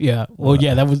dating. Yeah. Well,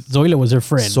 that was Zoila was her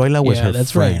friend. Zoila was her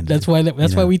that's friend. Right.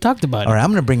 That's why we talked about it. All right, I'm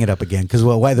going to bring it up again, because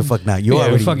why the fuck not?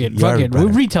 Fuck it. We'll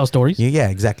retell stories. Yeah,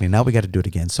 exactly. Now we got to do it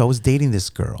again. So I was dating this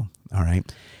girl. All right.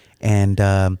 And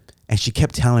she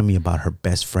kept telling me about her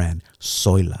best friend,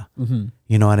 Zoila. Mm-hmm.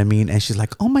 You know what I mean? And she's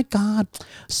like, oh my God,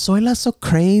 Zoila's so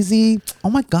crazy. Oh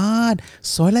my God,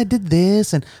 Zoila did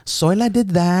this and Zoila did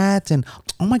that. And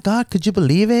oh my God, could you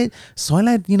believe it?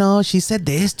 Zoila, she said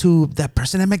this to that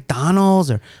person at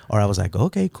McDonald's. Or I was like,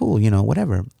 okay, cool,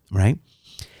 whatever, right?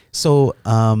 So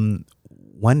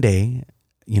one day,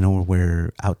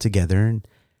 we're out together and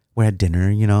we're at dinner,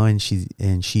 and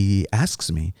she asks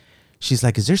me, she's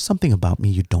like, is there something about me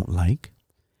you don't like?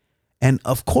 And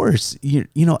of course,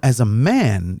 as a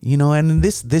man, and in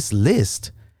this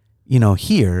list,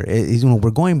 here is,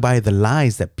 we're going by the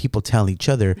lies that people tell each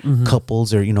other,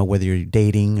 couples, or, whether you're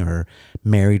dating or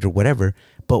married or whatever.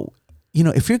 But,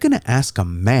 if you're going to ask a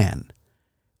man,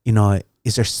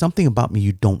 is there something about me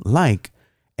you don't like,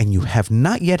 and you have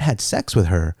not yet had sex with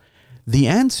her, the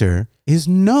answer is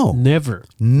no. Never.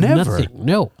 Never. Nothing.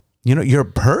 No. You're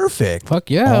perfect.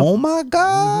 Fuck yeah. Oh my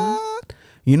God.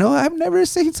 You know, I've never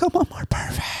seen someone more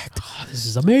perfect. Oh, this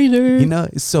is amazing. You know,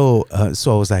 so I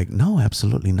was like, no,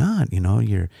 absolutely not. You know,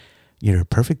 you're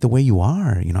perfect the way you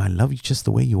are. You know, I love you just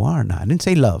the way you are. No, I didn't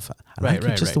say love. I like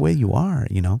you just the way you are.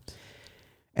 You know,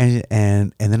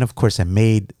 and then of course I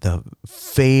made the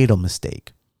fatal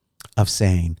mistake of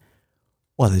saying,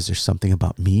 well, is there something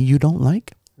about me you don't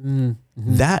like? Mm-hmm.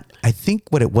 That, I think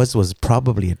what it was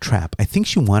probably a trap. I think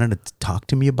she wanted to talk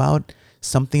to me about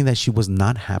something that she was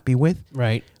not happy with,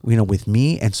 right? You know, with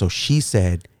me. And so she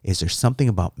said, is there something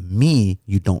about me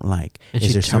you don't like? And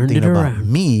is there something about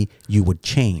me you would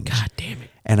change? God damn it.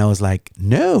 And I was like,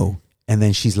 no. And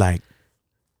then she's like,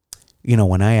 you know,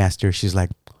 when I asked her, she's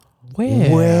like, well,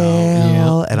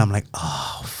 yeah. And I'm like,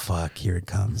 oh, fuck, here it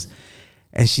comes.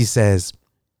 And she says,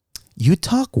 you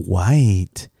talk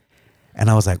white. And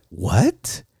I was like,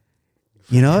 what?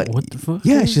 You know? What the fuck?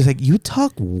 Yeah, she's like, you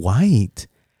talk white.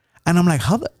 And I'm like,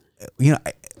 how the, you know,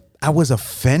 I was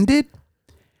offended.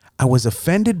 I was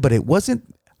offended, but I wasn't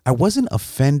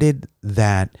offended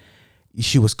that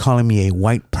she was calling me a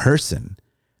white person.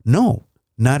 No,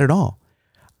 not at all.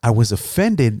 I was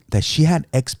offended that she had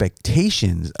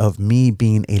expectations of me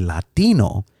being a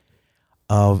Latino,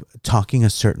 of talking a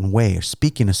certain way or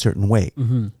speaking a certain way.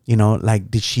 Mm-hmm. You know,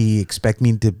 like, did she expect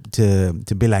me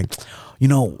to be like, you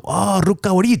know, oh,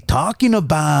 Ruka, what are you talking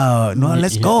about? No,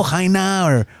 let's go,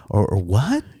 Jaina, or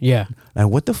what? Yeah. Like,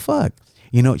 what the fuck?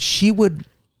 You know, she would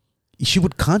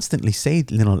constantly say,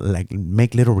 you know, like,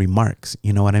 make little remarks.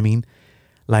 You know what I mean?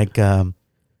 Like, oh,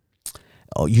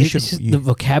 the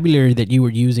vocabulary that you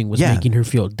were using was making her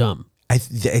feel dumb.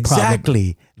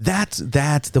 Exactly. Probably.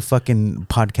 That's the fucking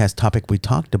podcast topic we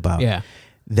talked about. Yeah.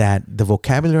 That the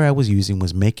vocabulary I was using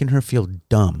was making her feel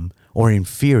dumb or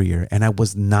inferior, and I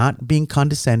was not being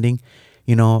condescending.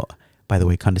 You know, by the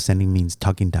way, condescending means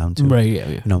talking down to. Right. Yeah.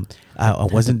 You know, I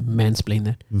wasn't mansplain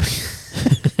that.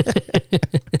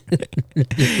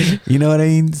 You know what I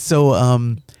mean?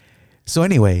 So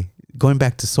anyway, going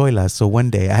back to Zoila. So one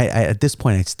day, I at this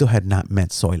point, I still had not met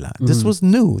Zoila. This was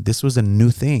new. This was a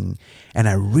new thing. And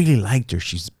I really liked her.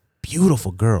 She's a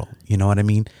beautiful girl. You know what I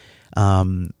mean?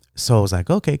 So I was like,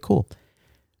 okay, cool.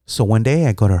 So one day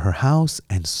I go to her house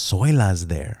and Zoila's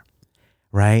there,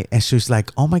 right? And she's like,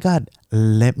 oh my God,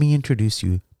 let me introduce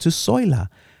you to Zoila.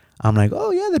 I'm like,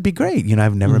 oh yeah, that'd be great. You know,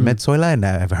 I've never met Zoila, and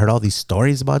I've heard all these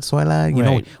stories about Zoila. You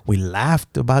know, we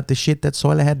laughed about the shit that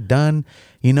Zoila had done,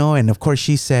 you know, and of course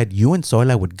she said, you and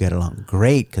Zoila would get along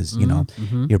great because, you know,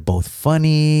 you're both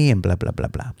funny and blah, blah, blah,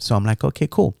 blah. So I'm like, okay,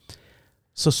 cool.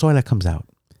 So Zoila comes out,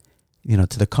 you know,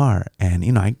 to the car, and,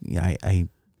 you know, I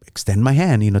extend my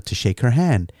hand, you know, to shake her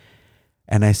hand.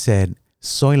 And I said,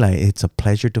 Zoila, it's a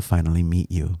pleasure to finally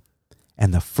meet you.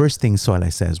 And the first thing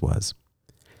Zoila says was,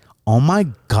 oh my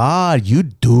God, you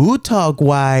do talk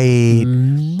white.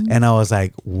 And I was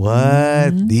like,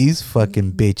 what? These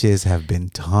fucking bitches have been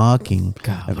talking.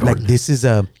 God, like this is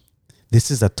a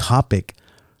topic,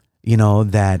 you know,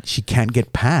 that she can't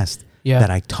get past. Yeah. That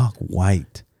I talk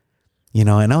white. You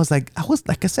know, and I was like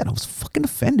I said, I was fucking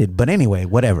offended. But anyway,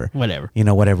 whatever. You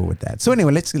know, whatever with that. So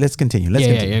anyway, let's continue. Let's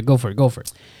continue. Yeah. Go for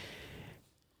it.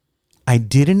 I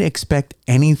didn't expect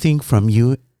anything from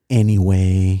you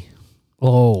anyway.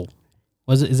 Oh,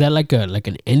 is that like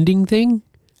an ending thing?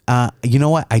 You know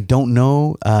what? I don't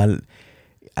know.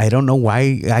 I don't know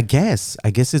why. I guess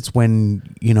it's when,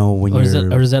 you know, when or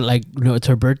you're... Is that like, you know, it's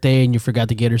her birthday and you forgot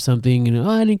to get her something, you know,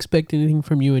 I didn't expect anything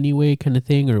from you anyway kind of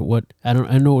thing, or what? I don't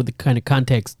know the kind of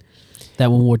context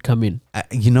that one would come in.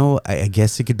 You know, I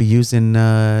guess it could be used in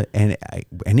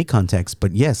any context,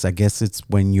 but yes, I guess it's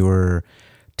when you're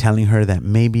telling her that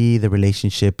maybe the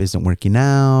relationship isn't working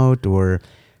out, or,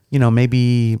 you know,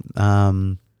 maybe,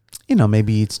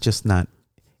 maybe it's just not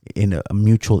in a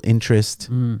mutual interest,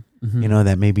 you know,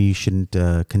 that maybe you shouldn't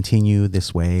continue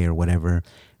this way or whatever.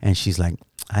 And she's like,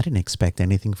 I didn't expect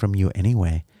anything from you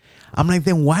anyway. I'm like,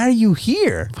 then why are you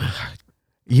here?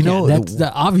 You know, that's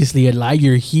obviously a lie.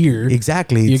 You're here.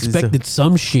 Exactly. You expected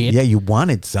some shit. Yeah, you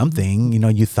wanted something. You know,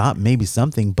 you thought maybe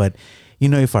something, but, you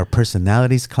know, if our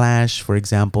personalities clash, for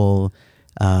example,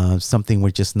 something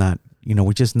we're just not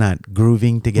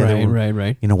grooving together.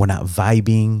 Right. You know, we're not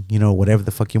vibing, you know, whatever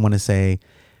the fuck you want to say.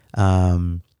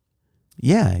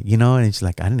 Yeah, you know, and it's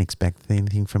like, I didn't expect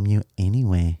anything from you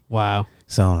anyway. Wow.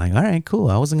 So I'm like, all right,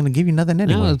 cool. I wasn't going to give you nothing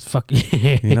anyway. No, it's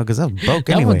fucking... you know, because I was broke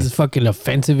anyway. That was fucking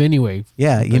offensive anyway.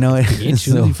 Yeah, you know.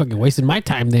 So, really fucking wasted my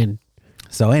time then.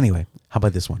 So anyway, how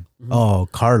about this one? Oh,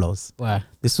 Carlos. Wow.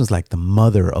 This was like the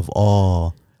mother of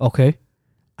all. Okay.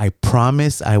 I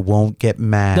promise I won't get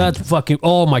mad. That's fucking.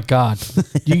 Oh my god,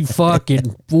 you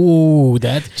fucking. Ooh,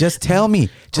 that. Just tell me.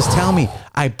 Just tell me.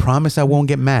 I promise I won't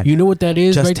get mad. You know what that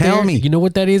is? Just right tell there? me. You know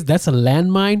what that is? That's a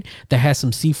landmine that has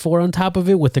some C4 on top of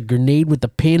it with a grenade with the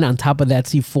pin on top of that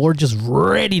C4, just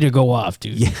ready to go off,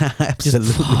 dude. Yeah,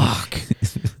 absolutely. Fuck.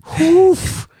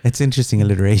 Oof. It's interesting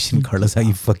alliteration, Carlos. How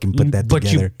you fucking put that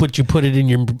together? You put it in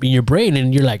your brain,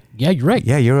 and you're like, yeah, you're right.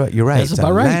 Yeah, you're right. That's It's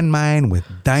about a right. landmine with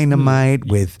dynamite,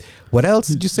 with what else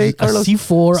did you say, Carlos? A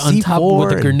C4 on top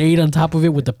with a and grenade on top of it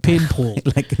with a pin pull.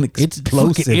 like an It's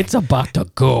explosive. fucking, it's about to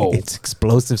go. It's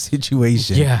explosive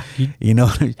situation. Yeah. You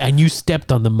know. And you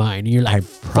stepped on the mine. And you're I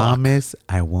like, promise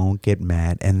I won't get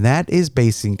mad, and that is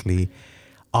basically,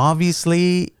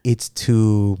 obviously, it's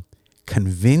to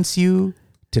convince you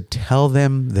to tell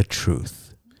them the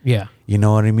truth. yeah. You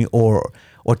know what I mean? Or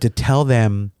to tell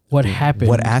them What happened?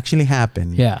 what actually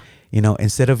happened. Yeah. You know,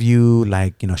 instead of you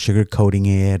like, sugarcoating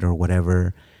it or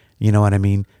whatever, you know what I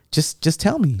mean? Just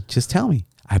tell me. Just tell me.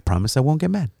 I promise I won't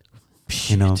get mad.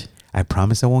 You know, Shit. I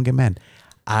promise I won't get mad.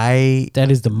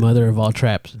 That is the mother of all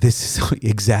traps. This is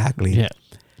exactly. Yeah.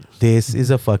 This is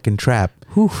a fucking trap.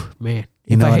 Whew, man.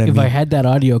 You know what I If I mean? had that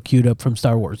audio queued up from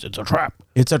Star Wars, it's a trap.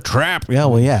 It's a trap. Yeah,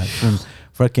 well, yeah. From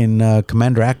fucking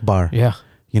Commander Akbar. Yeah.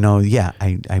 You know, yeah,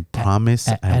 I promise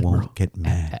I Admiral. won't get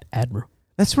mad. Admiral.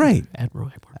 That's right. Admiral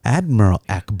Akbar. Admiral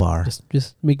Akbar.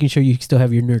 Just making sure you still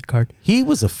have your nerd card. He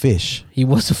was a fish. He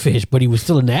was a fish, but he was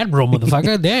still an admiral,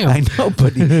 motherfucker. Damn. I know,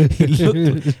 but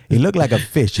he looked like a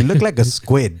fish. He looked like a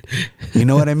squid. You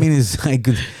know what I mean? It's like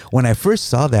when I first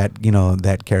saw that,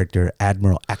 that character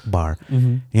Admiral Akbar,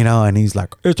 and he's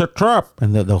like, it's a trap,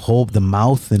 and the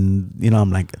mouth, and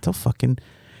I'm like, it's a fucking.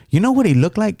 You know what he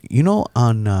looked like?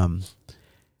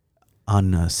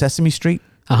 On Sesame Street,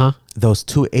 those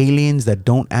two aliens that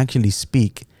don't actually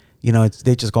speak.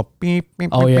 They just go beep, beep,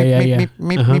 Oh, beep, yeah, beep, yeah, beep,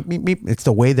 yeah. beep, beep, beep, beep. It's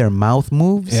the way their mouth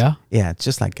moves. Yeah. Yeah, it's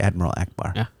just like Admiral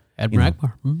Akbar. Yeah. Admiral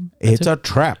Akbar. It's a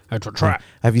trap. It's a trap.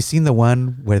 Have you seen the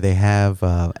one where they have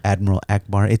Admiral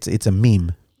Akbar? It's a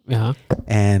meme,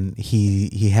 and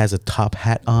he has a top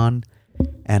hat on,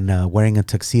 and wearing a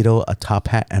tuxedo, a top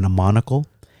hat, and a monocle,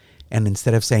 and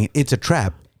instead of saying it's a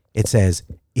trap, it says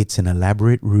it's an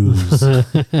elaborate ruse.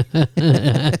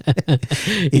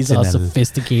 He's all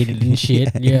sophisticated and shit.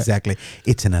 Yeah. Exactly.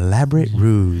 It's an elaborate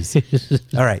ruse.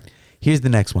 All right. Here's the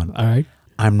next one. All right.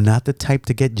 I'm not the type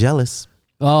to get jealous.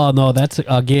 Oh no, that's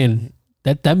again.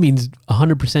 That means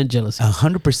 100% jealousy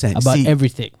 100%. about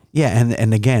everything. Yeah,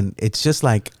 and again, it's just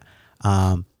like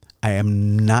I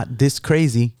am not this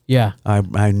crazy. Yeah.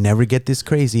 I never get this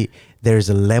crazy. There's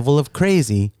a level of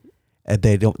crazy.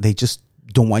 They just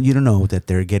don't want you to know that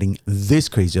they're getting this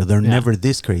crazy, or they're never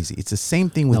this crazy. It's the same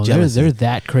thing with jealousy. They're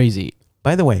that crazy.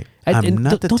 By the way, I'm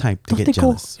not the type to get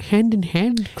jealous. Go hand in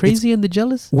hand, crazy and the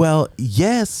jealous. Well,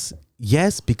 yes,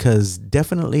 because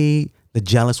definitely the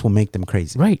jealous will make them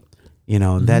crazy. Right.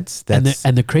 That's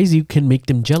and the crazy can make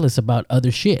them jealous about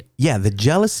other shit. Yeah, the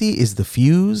jealousy is the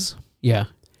fuse. Yeah.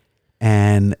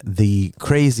 And the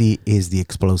crazy is the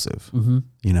explosive.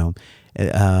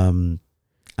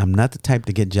 I'm not the type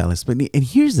to get jealous, and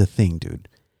here's the thing, dude.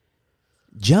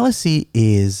 Jealousy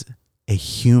is a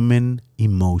human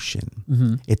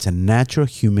emotion. It's a natural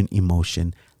human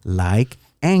emotion, like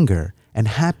anger and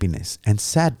happiness and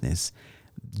sadness.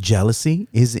 Jealousy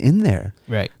is in there.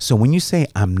 Right. So when you say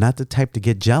I'm not the type to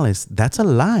get jealous, that's a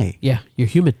lie. Yeah, you're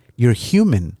human. You're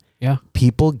human. Yeah.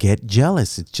 People get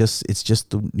jealous. It's just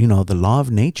the law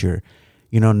of nature.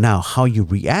 Now how you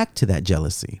react to that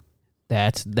jealousy.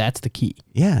 That's the key.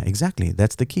 Yeah, exactly.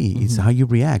 That's the key. It's how you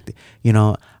react.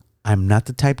 I'm not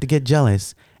the type to get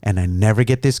jealous, and I never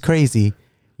get this crazy.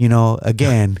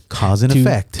 Again, cause and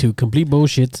effect. To complete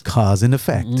bullshit. Cause and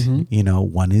effect.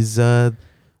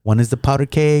 One is the powder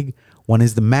keg. One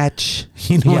is the match.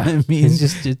 You know what I mean?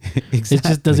 It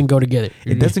just doesn't go together.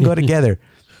 It doesn't go together.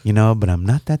 But I'm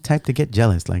not that type to get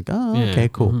jealous. Like, oh, okay,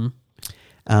 cool.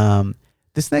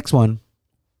 This next one,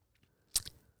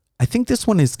 I think this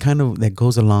one is kind of that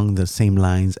goes along the same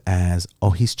lines as,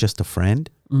 oh, he's just a friend.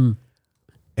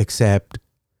 Except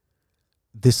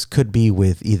this could be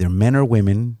with either men or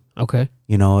women. Okay.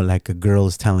 Like a girl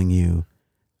is telling you,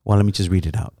 well, let me just read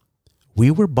it out. We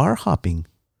were bar hopping.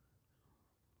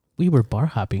 We were bar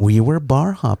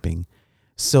hopping.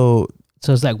 So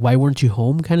it's like, why weren't you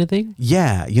home kind of thing?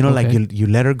 Yeah. Like you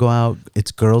let her go out.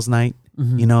 It's girls' night,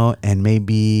 and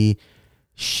maybe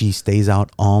she stays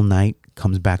out all night,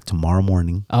 comes back tomorrow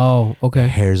morning. Oh, okay. Her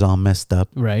hair's all messed up.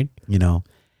 Right.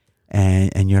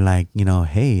 And you're like,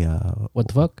 hey, what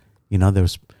the fuck?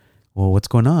 What's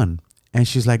going on? And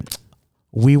she's like,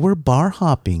 we were bar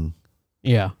hopping.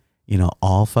 Yeah.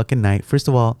 all fucking night. First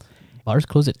of all, Bars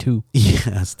close at 2.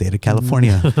 yeah, state of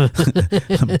California.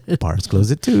 Bars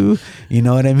close at 2. You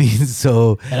know what I mean?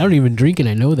 So And I don't even drink, and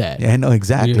I know that. I know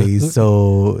exactly. Yeah.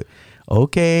 So,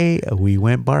 okay, we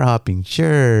went bar hopping.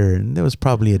 Sure. And there was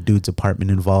probably a dude's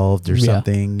apartment involved or Yeah.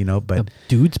 something, A but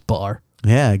dude's bar.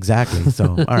 yeah, exactly.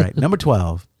 So, all right. Number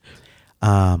 12.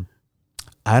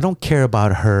 I don't care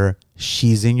about her.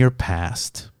 She's in your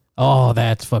past. Oh,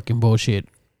 that's fucking bullshit.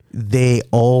 They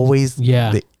always,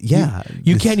 Yeah. yeah.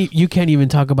 You This- can't even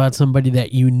talk about somebody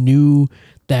that you knew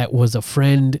that was a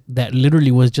friend that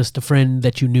literally was just a friend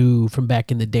that you knew from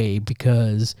back in the day,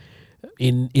 because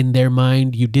in their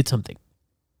mind you did something,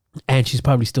 and she's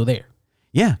probably still there.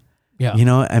 Yeah. Yeah.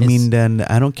 I mean, then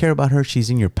I don't care about her. She's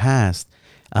in your past.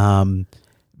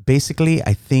 Basically,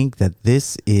 I think that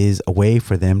this is a way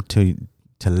for them to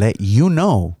let you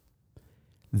know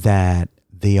that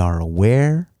they are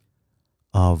aware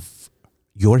of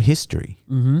your history.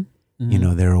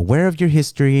 Mm-hmm. They're aware of your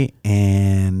history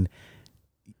and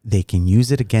they can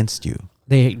use it against you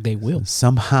They will.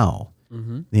 somehow.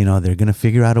 They're going to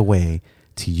figure out a way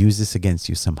to use this against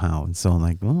you somehow. And so I'm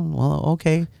like, oh, well,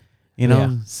 okay.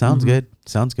 Yeah. Sounds good.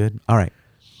 Sounds good. All right.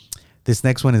 This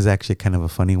next one is actually kind of a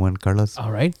funny one, Carlos.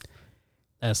 All right.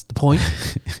 That's the point.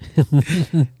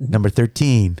 Number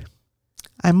 13.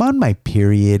 I'm on my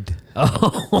period.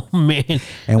 Oh man.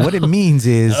 And what it means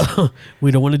is We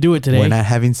don't want to do it today. we're not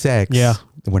having sex. Yeah.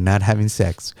 We're not having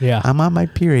sex. Yeah. I'm on my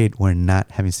period. We're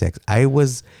not having sex.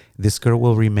 This girl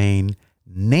will remain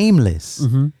nameless.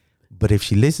 Mm-hmm. But if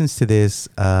she listens to this,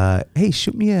 hey,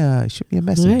 shoot me a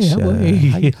message. Yeah, boy.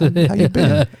 How you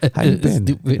been? How you been?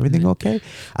 Stupid. Everything okay?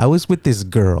 I was with this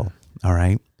girl. All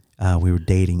right. We were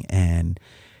dating and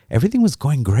everything was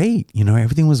going great.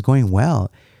 Everything was going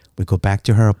well. We go back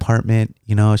to her apartment.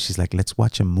 She's like, let's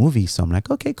watch a movie. So I'm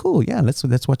like, okay, cool. Yeah,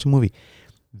 let's watch a movie.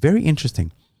 Very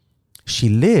interesting.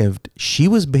 She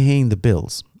was paying the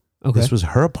bills. Okay. This was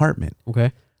her apartment.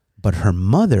 Okay. But her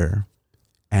mother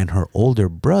and her older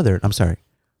brother,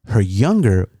 her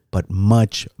younger but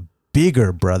much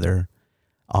bigger brother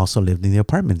also lived in the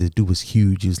apartment. This dude was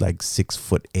huge. He was like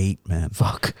 6'8", man.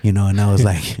 Fuck. And I was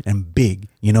like, and big.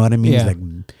 You know what I mean? Yeah. He's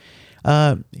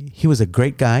like, he was a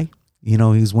great guy. He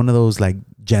was one of those like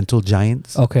gentle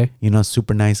giants. Okay.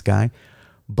 Super nice guy.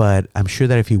 But I'm sure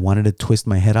that if he wanted to twist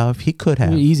my head off, he could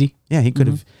have. Easy. Yeah, he could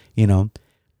have,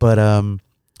 But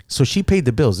so she paid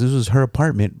the bills. This was her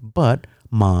apartment, but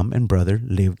mom and brother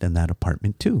lived in that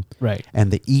apartment too. Right.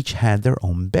 And they each had their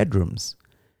own bedrooms,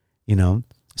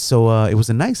 So it was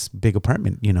a nice big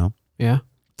apartment, Yeah.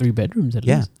 3 bedrooms at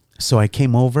Yeah. least. So I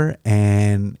came over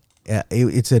and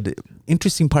it's an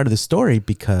interesting part of the story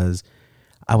because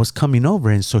I was coming over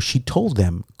and so she told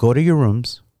them, go to your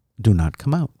rooms, do not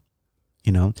come out,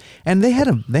 and they had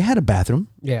a bathroom.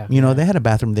 Yeah. They had a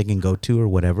bathroom they can go to or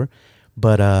whatever,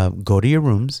 but go to your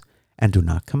rooms and do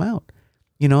not come out,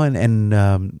 and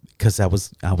because I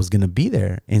was going to be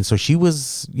there. And so she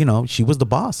was, she was the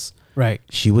boss. Right.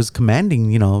 She was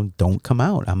commanding, don't come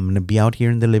out. I'm going to be out here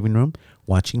in the living room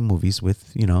watching movies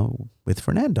with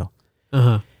Fernando.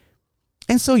 Uh-huh.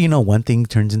 And so, one thing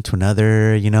turns into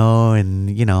another, and,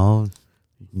 boink,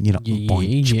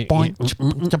 boink,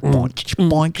 boink,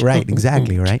 boink. Right,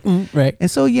 exactly, right? Right. And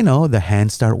so, the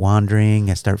hands start wandering.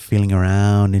 I start feeling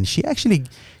around. And she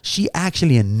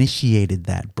actually initiated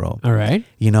that, bro. All right.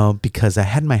 Because I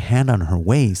had my hand on her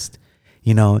waist,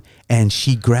 and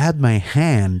she grabbed my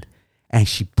hand and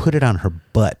she put it on her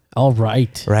butt. All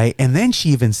right. Right. And then she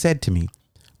even said to me,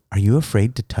 are you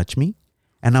afraid to touch me?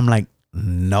 And I'm like,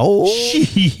 no.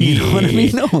 You know what I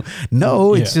mean?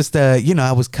 No. It's just,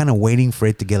 I was kind of waiting for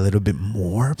it to get a little bit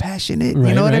more passionate. Right,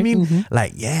 you know what I right. mean? Mm-hmm.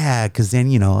 Like, yeah. Cause then,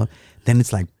 then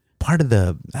it's like part of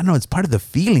the, I don't know, it's part of the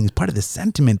feelings, part of the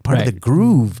sentiment, part of the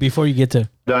groove. Before you get to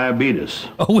Diabetes.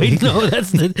 Oh wait, no,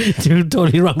 that's the dude,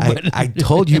 totally wrong. I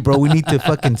told you, bro, we need to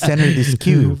fucking center this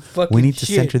cue. Fucking We need to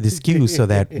shit. center this cue so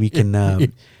that we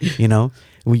can,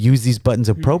 we use these buttons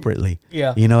appropriately.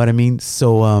 Yeah. You know what I mean?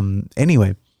 So,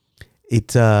 anyway,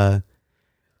 it's, the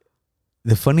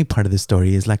funny part of the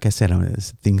story is, like I said,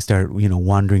 things start,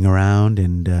 wandering around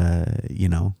and, you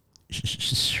know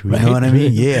what I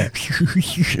mean? Yeah.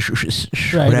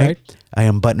 Right. I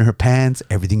unbutton her pants.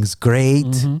 Everything's great.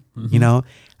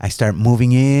 I start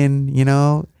moving in,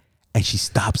 and she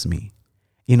stops me,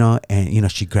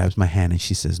 and, she grabs my hand and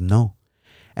she says, no.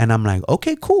 And I'm like,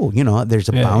 okay, cool. There's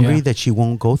a boundary that she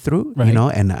won't go through, Right.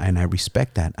 and I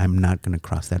respect that. I'm not going to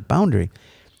cross that boundary.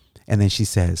 And then she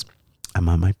says, I'm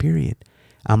on my period.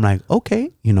 I'm like,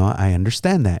 okay, I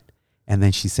understand that. And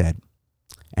then she said,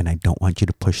 and I don't want you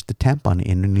to push the tampon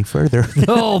in any further.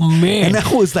 Oh man! And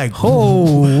I was like,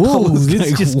 oh, whoa, this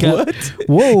like, just what? got.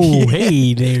 Whoa, Yeah.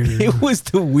 hey there. It was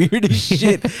the weirdest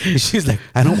shit. She's like,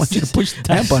 I don't want you to push the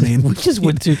tampon in. We just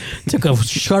took a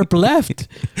sharp left.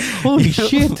 Holy You know,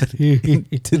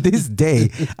 shit! To this day,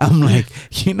 I'm like,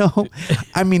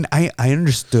 I mean, I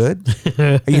understood.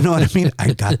 You know what I mean?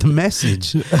 I got the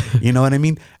message. You know what I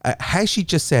mean? Had she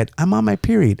just said, I'm on my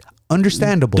period,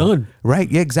 understandable. Done. Right?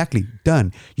 Yeah, exactly.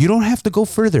 Done. You don't have to go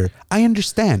further. I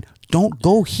understand. Don't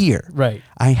go here. Right.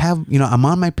 I have, I'm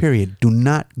on my period. Do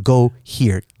not go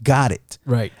here. Got it.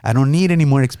 Right. I don't need any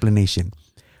more explanation.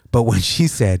 But when she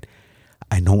said,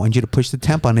 I don't want you to push the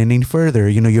tampon in any further,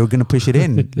 you're going to push it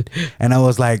in. And I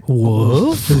was like,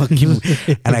 whoa, fuck you.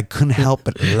 And I couldn't help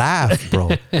but laugh, bro.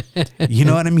 You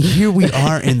know what I mean? Here we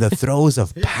are in the throes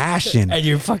of passion. And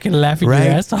you're fucking laughing Right?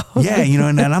 your ass off. Yeah,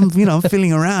 and I'm, I'm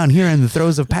feeling around here in the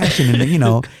throes of passion,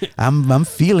 and I'm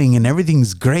feeling, and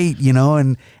everything's great,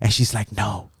 and she's like,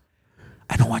 no,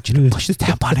 I don't want you to push the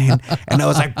tampon in, and I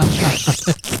was like,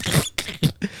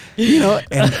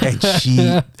 and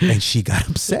she got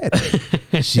upset.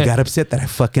 She got upset that I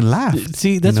fucking laughed.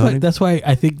 See, that's why. That's why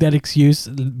I think that excuse,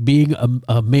 being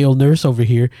a male nurse over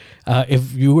here,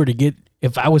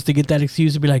 if I was to get that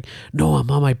excuse to be like, no, I'm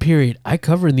on my period. I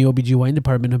cover in the OBGYN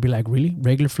department. I'd be like, really?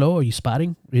 Regular flow? Are you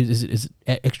spotting? Is it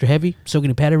extra heavy?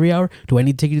 Soaking a pad every hour? Do I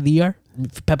need to take you to the ER?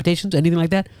 Palpitations? Anything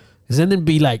like that? And then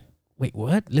be like, wait,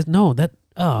 what? No, that's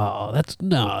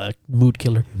mood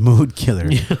killer. Mood killer.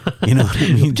 You know what I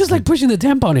mean? Just like pushing the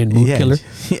tampon in, mood killer.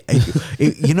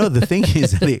 The thing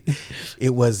is that it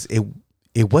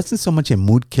wasn't so much a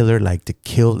mood killer like to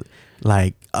kill.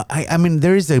 Like I mean,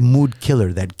 there is a mood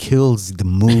killer that kills the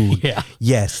mood. Yeah.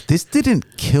 Yes, this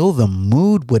didn't kill the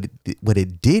mood. What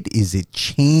it did is it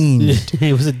changed.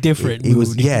 It was a different It mood.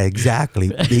 was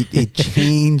exactly. It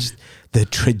changed the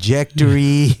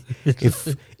trajectory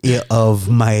of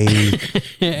my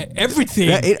everything.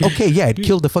 It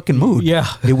killed the fucking mood. Yeah.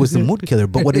 It was the mood killer.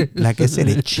 But like I said,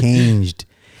 it changed.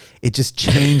 It just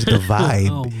changed the vibe.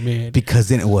 Oh, man. Because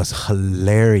then it was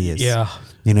hilarious. Yeah.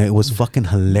 It was fucking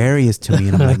hilarious to me,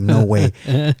 and I'm like, no way,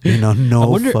 no. I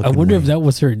wonder if way. that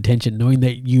was her intention, knowing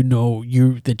that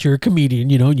that you're a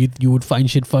comedian. You would find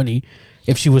shit funny.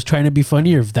 If she was trying to be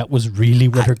funny, or if that was really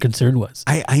what her concern was.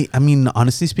 I mean,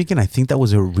 honestly speaking, I think that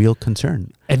was a real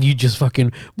concern. And you just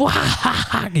fucking, what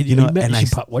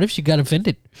if she got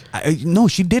offended? No,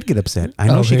 she did get upset. I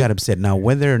know she Okay. got upset. Now,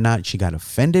 whether or not she got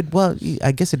offended, well,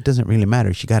 I guess it doesn't really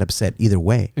matter. She got upset either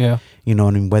way. Yeah.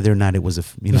 Whether or not it was,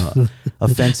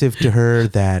 offensive to her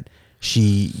that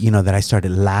she, that I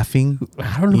started laughing.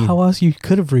 I don't know how else you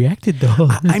could have reacted though.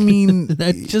 I mean,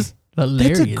 that's just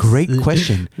hilarious. that's a great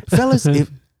question, fellas.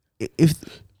 If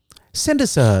send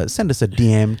us a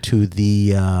DM to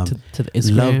the to the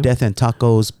Instagram. Love, Death, and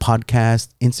Tacos podcast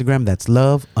Instagram. That's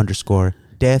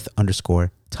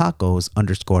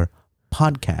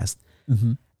love_death_tacos_podcast.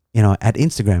 Mm-hmm. At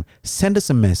Instagram. Send us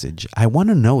a message. I want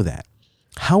to know that.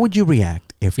 How would you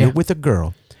react if you're with a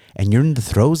girl and you're in the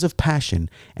throes of passion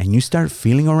and you start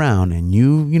feeling around and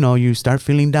you start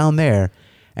feeling down there,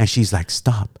 and she's like,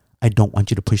 stop. I don't want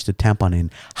you to push the tampon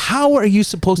in. How are you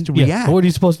supposed to react? What are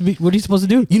you supposed to be? What are you supposed to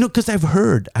do? Because I've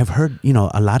heard, a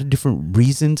lot of different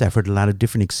reasons. I've heard a lot of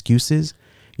different excuses.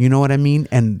 You know what I mean?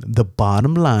 And the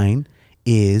bottom line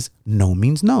is no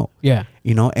means no. Yeah.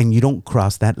 And you don't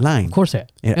cross that line. Of course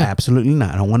that. Yeah. Absolutely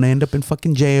not. I don't want to end up in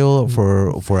fucking jail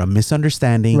for a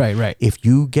misunderstanding. Right. If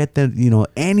you get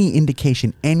any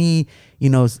indication, any,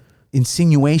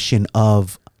 insinuation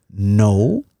of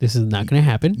no, This is not going to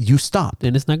happen. you stop.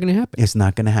 Then it's not going to happen. It's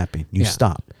not going to happen. You Yeah.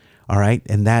 stop. All right.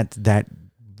 And that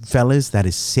fellas, that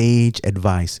is sage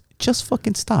advice. Just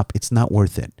fucking stop. It's not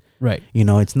worth it. Right.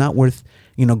 It's not worth,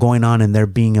 going on and there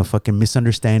being a fucking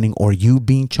misunderstanding or you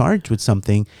being charged with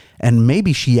something. And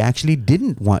maybe she actually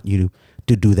didn't want you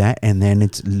to do that. And then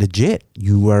it's legit.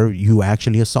 You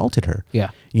actually assaulted her. Yeah.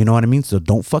 You know what I mean? So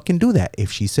don't fucking do that.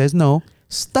 If she says no,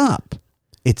 stop.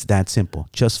 It's that simple.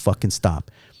 Just fucking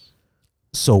stop.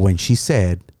 So when she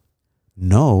said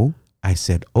no, I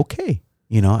said, okay,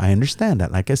 I understand that.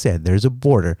 Like I said, there's a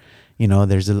border,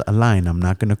 there's a line I'm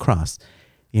not going to cross,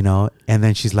 and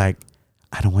then she's like,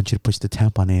 I don't want you to push the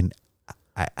tampon in.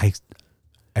 I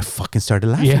fucking started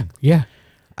laughing. Yeah. Yeah.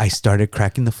 I started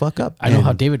cracking the fuck up. I know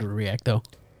how David would react though.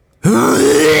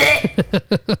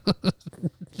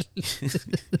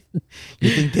 You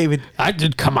think David? I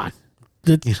did. Come on.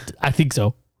 I think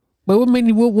so. But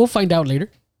maybe we'll find out later.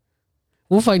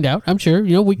 We'll find out. I'm sure.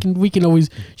 We can always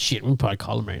shit. We'll probably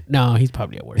call him right. No, he's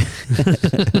probably at work.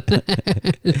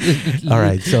 All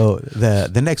right. So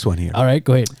the next one here. All right,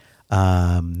 go ahead.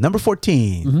 Number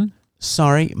 14.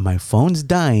 Sorry, my phone's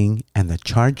dying and the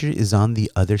charger is on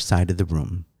the other side of the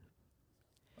room.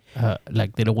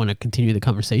 Like they don't want to continue the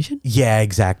conversation? Yeah,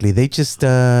 exactly. They just,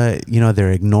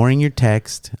 they're ignoring your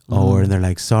text or they're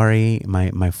like, sorry,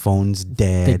 my phone's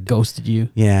dead. They ghosted you.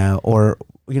 Yeah. Or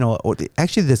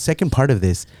actually the second part of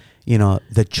this,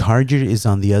 the charger is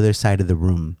on the other side of the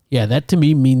room. Yeah, that to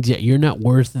me means that you're not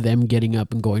worth them getting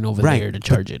up and going over there to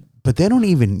charge it. But they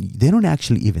don't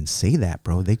actually even say that,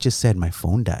 bro. They just said my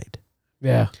phone died.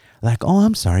 Yeah. Like, oh,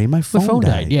 I'm sorry, my phone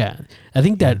died. Yeah. I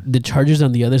think that the charger's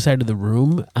on the other side of the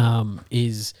room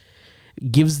gives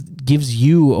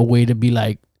you a way to be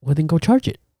like, well, then go charge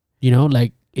it.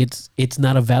 Like it's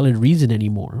not a valid reason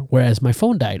anymore. Whereas my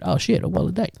phone died. Oh shit. Oh well,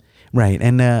 it died. Right.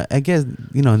 And I guess,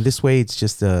 in this way, it's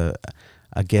just, I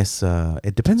guess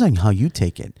it depends on how you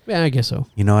take it. Yeah, I guess so.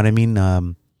 You know what I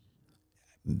mean?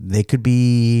 They could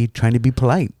be trying to be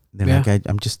polite. They're like,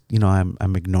 I'm just,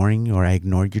 I'm ignoring, or I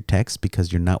ignored your text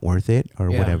because you're not worth it or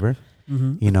whatever,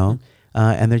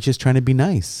 and they're just trying to be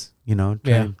nice,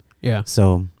 Yeah.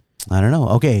 So I don't know.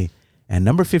 Okay. And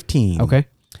number 15. Okay.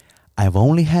 I've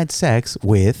only had sex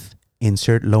with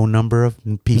insert low number of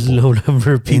people. Low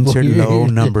number of people. Insert low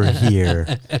number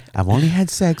here. I've only had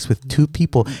sex with 2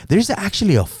 people. There's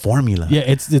actually a formula. Yeah.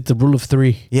 It's the rule of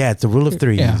 3. Yeah. It's the rule of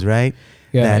 3s, right?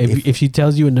 Yeah. If she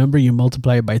tells you a number, you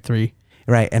multiply it by 3.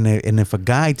 Right, and if a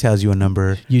guy tells you a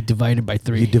number, you divide it by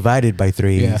 3. You divide it by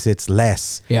 3. Yeah. It's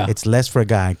less. Yeah, it's less for a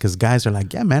guy because guys are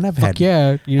like, yeah, man, I've had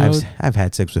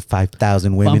had sex with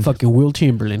 5,000 women. I'm fucking Will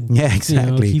Chamberlain. Yeah,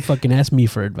 exactly. He fucking asked me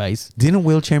for advice. Didn't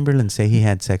Will Chamberlain say he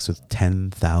had sex with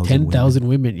 10,000? 10,000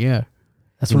 women. Yeah,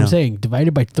 that's what I'm saying.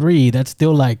 Divided by 3, that's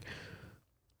still like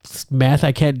math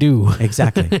I can't do.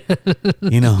 Exactly.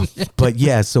 But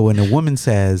yeah. So when a woman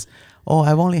says, oh,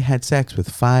 I've only had sex with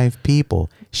 5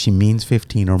 people, she means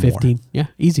 15 or more. 15, yeah,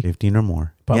 easy. 15 or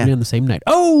more. Probably on the same night.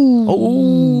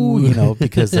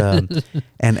 Because,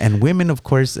 and women, of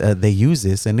course, they use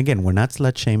this. And again, we're not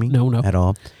slut shaming at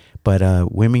all. But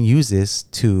women use this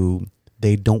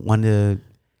they don't want to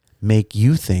make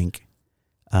you think,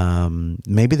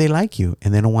 maybe they like you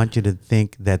and they don't want you to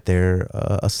think that they're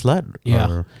a slut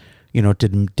or, to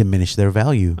diminish their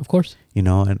value. Of course.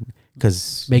 And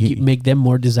because make them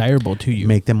more desirable to you.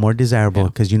 Make them more desirable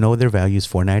because their value is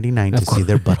 $4.99 to see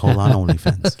their butthole on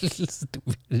OnlyFans.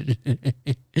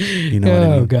 What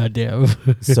I mean? Goddamn.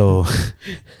 So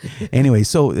anyway,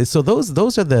 so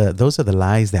those are the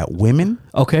lies that women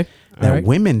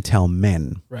women tell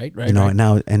men. Right.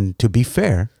 Now, and to be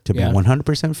fair, be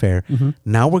 100% fair,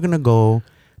 now we're gonna go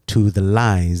to the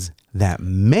lies that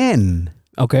men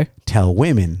tell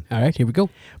women. All right, here we go.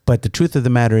 But the truth of the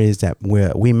matter is that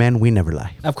we men, we never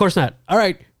lie. Of course not. All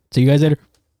right. See you guys later.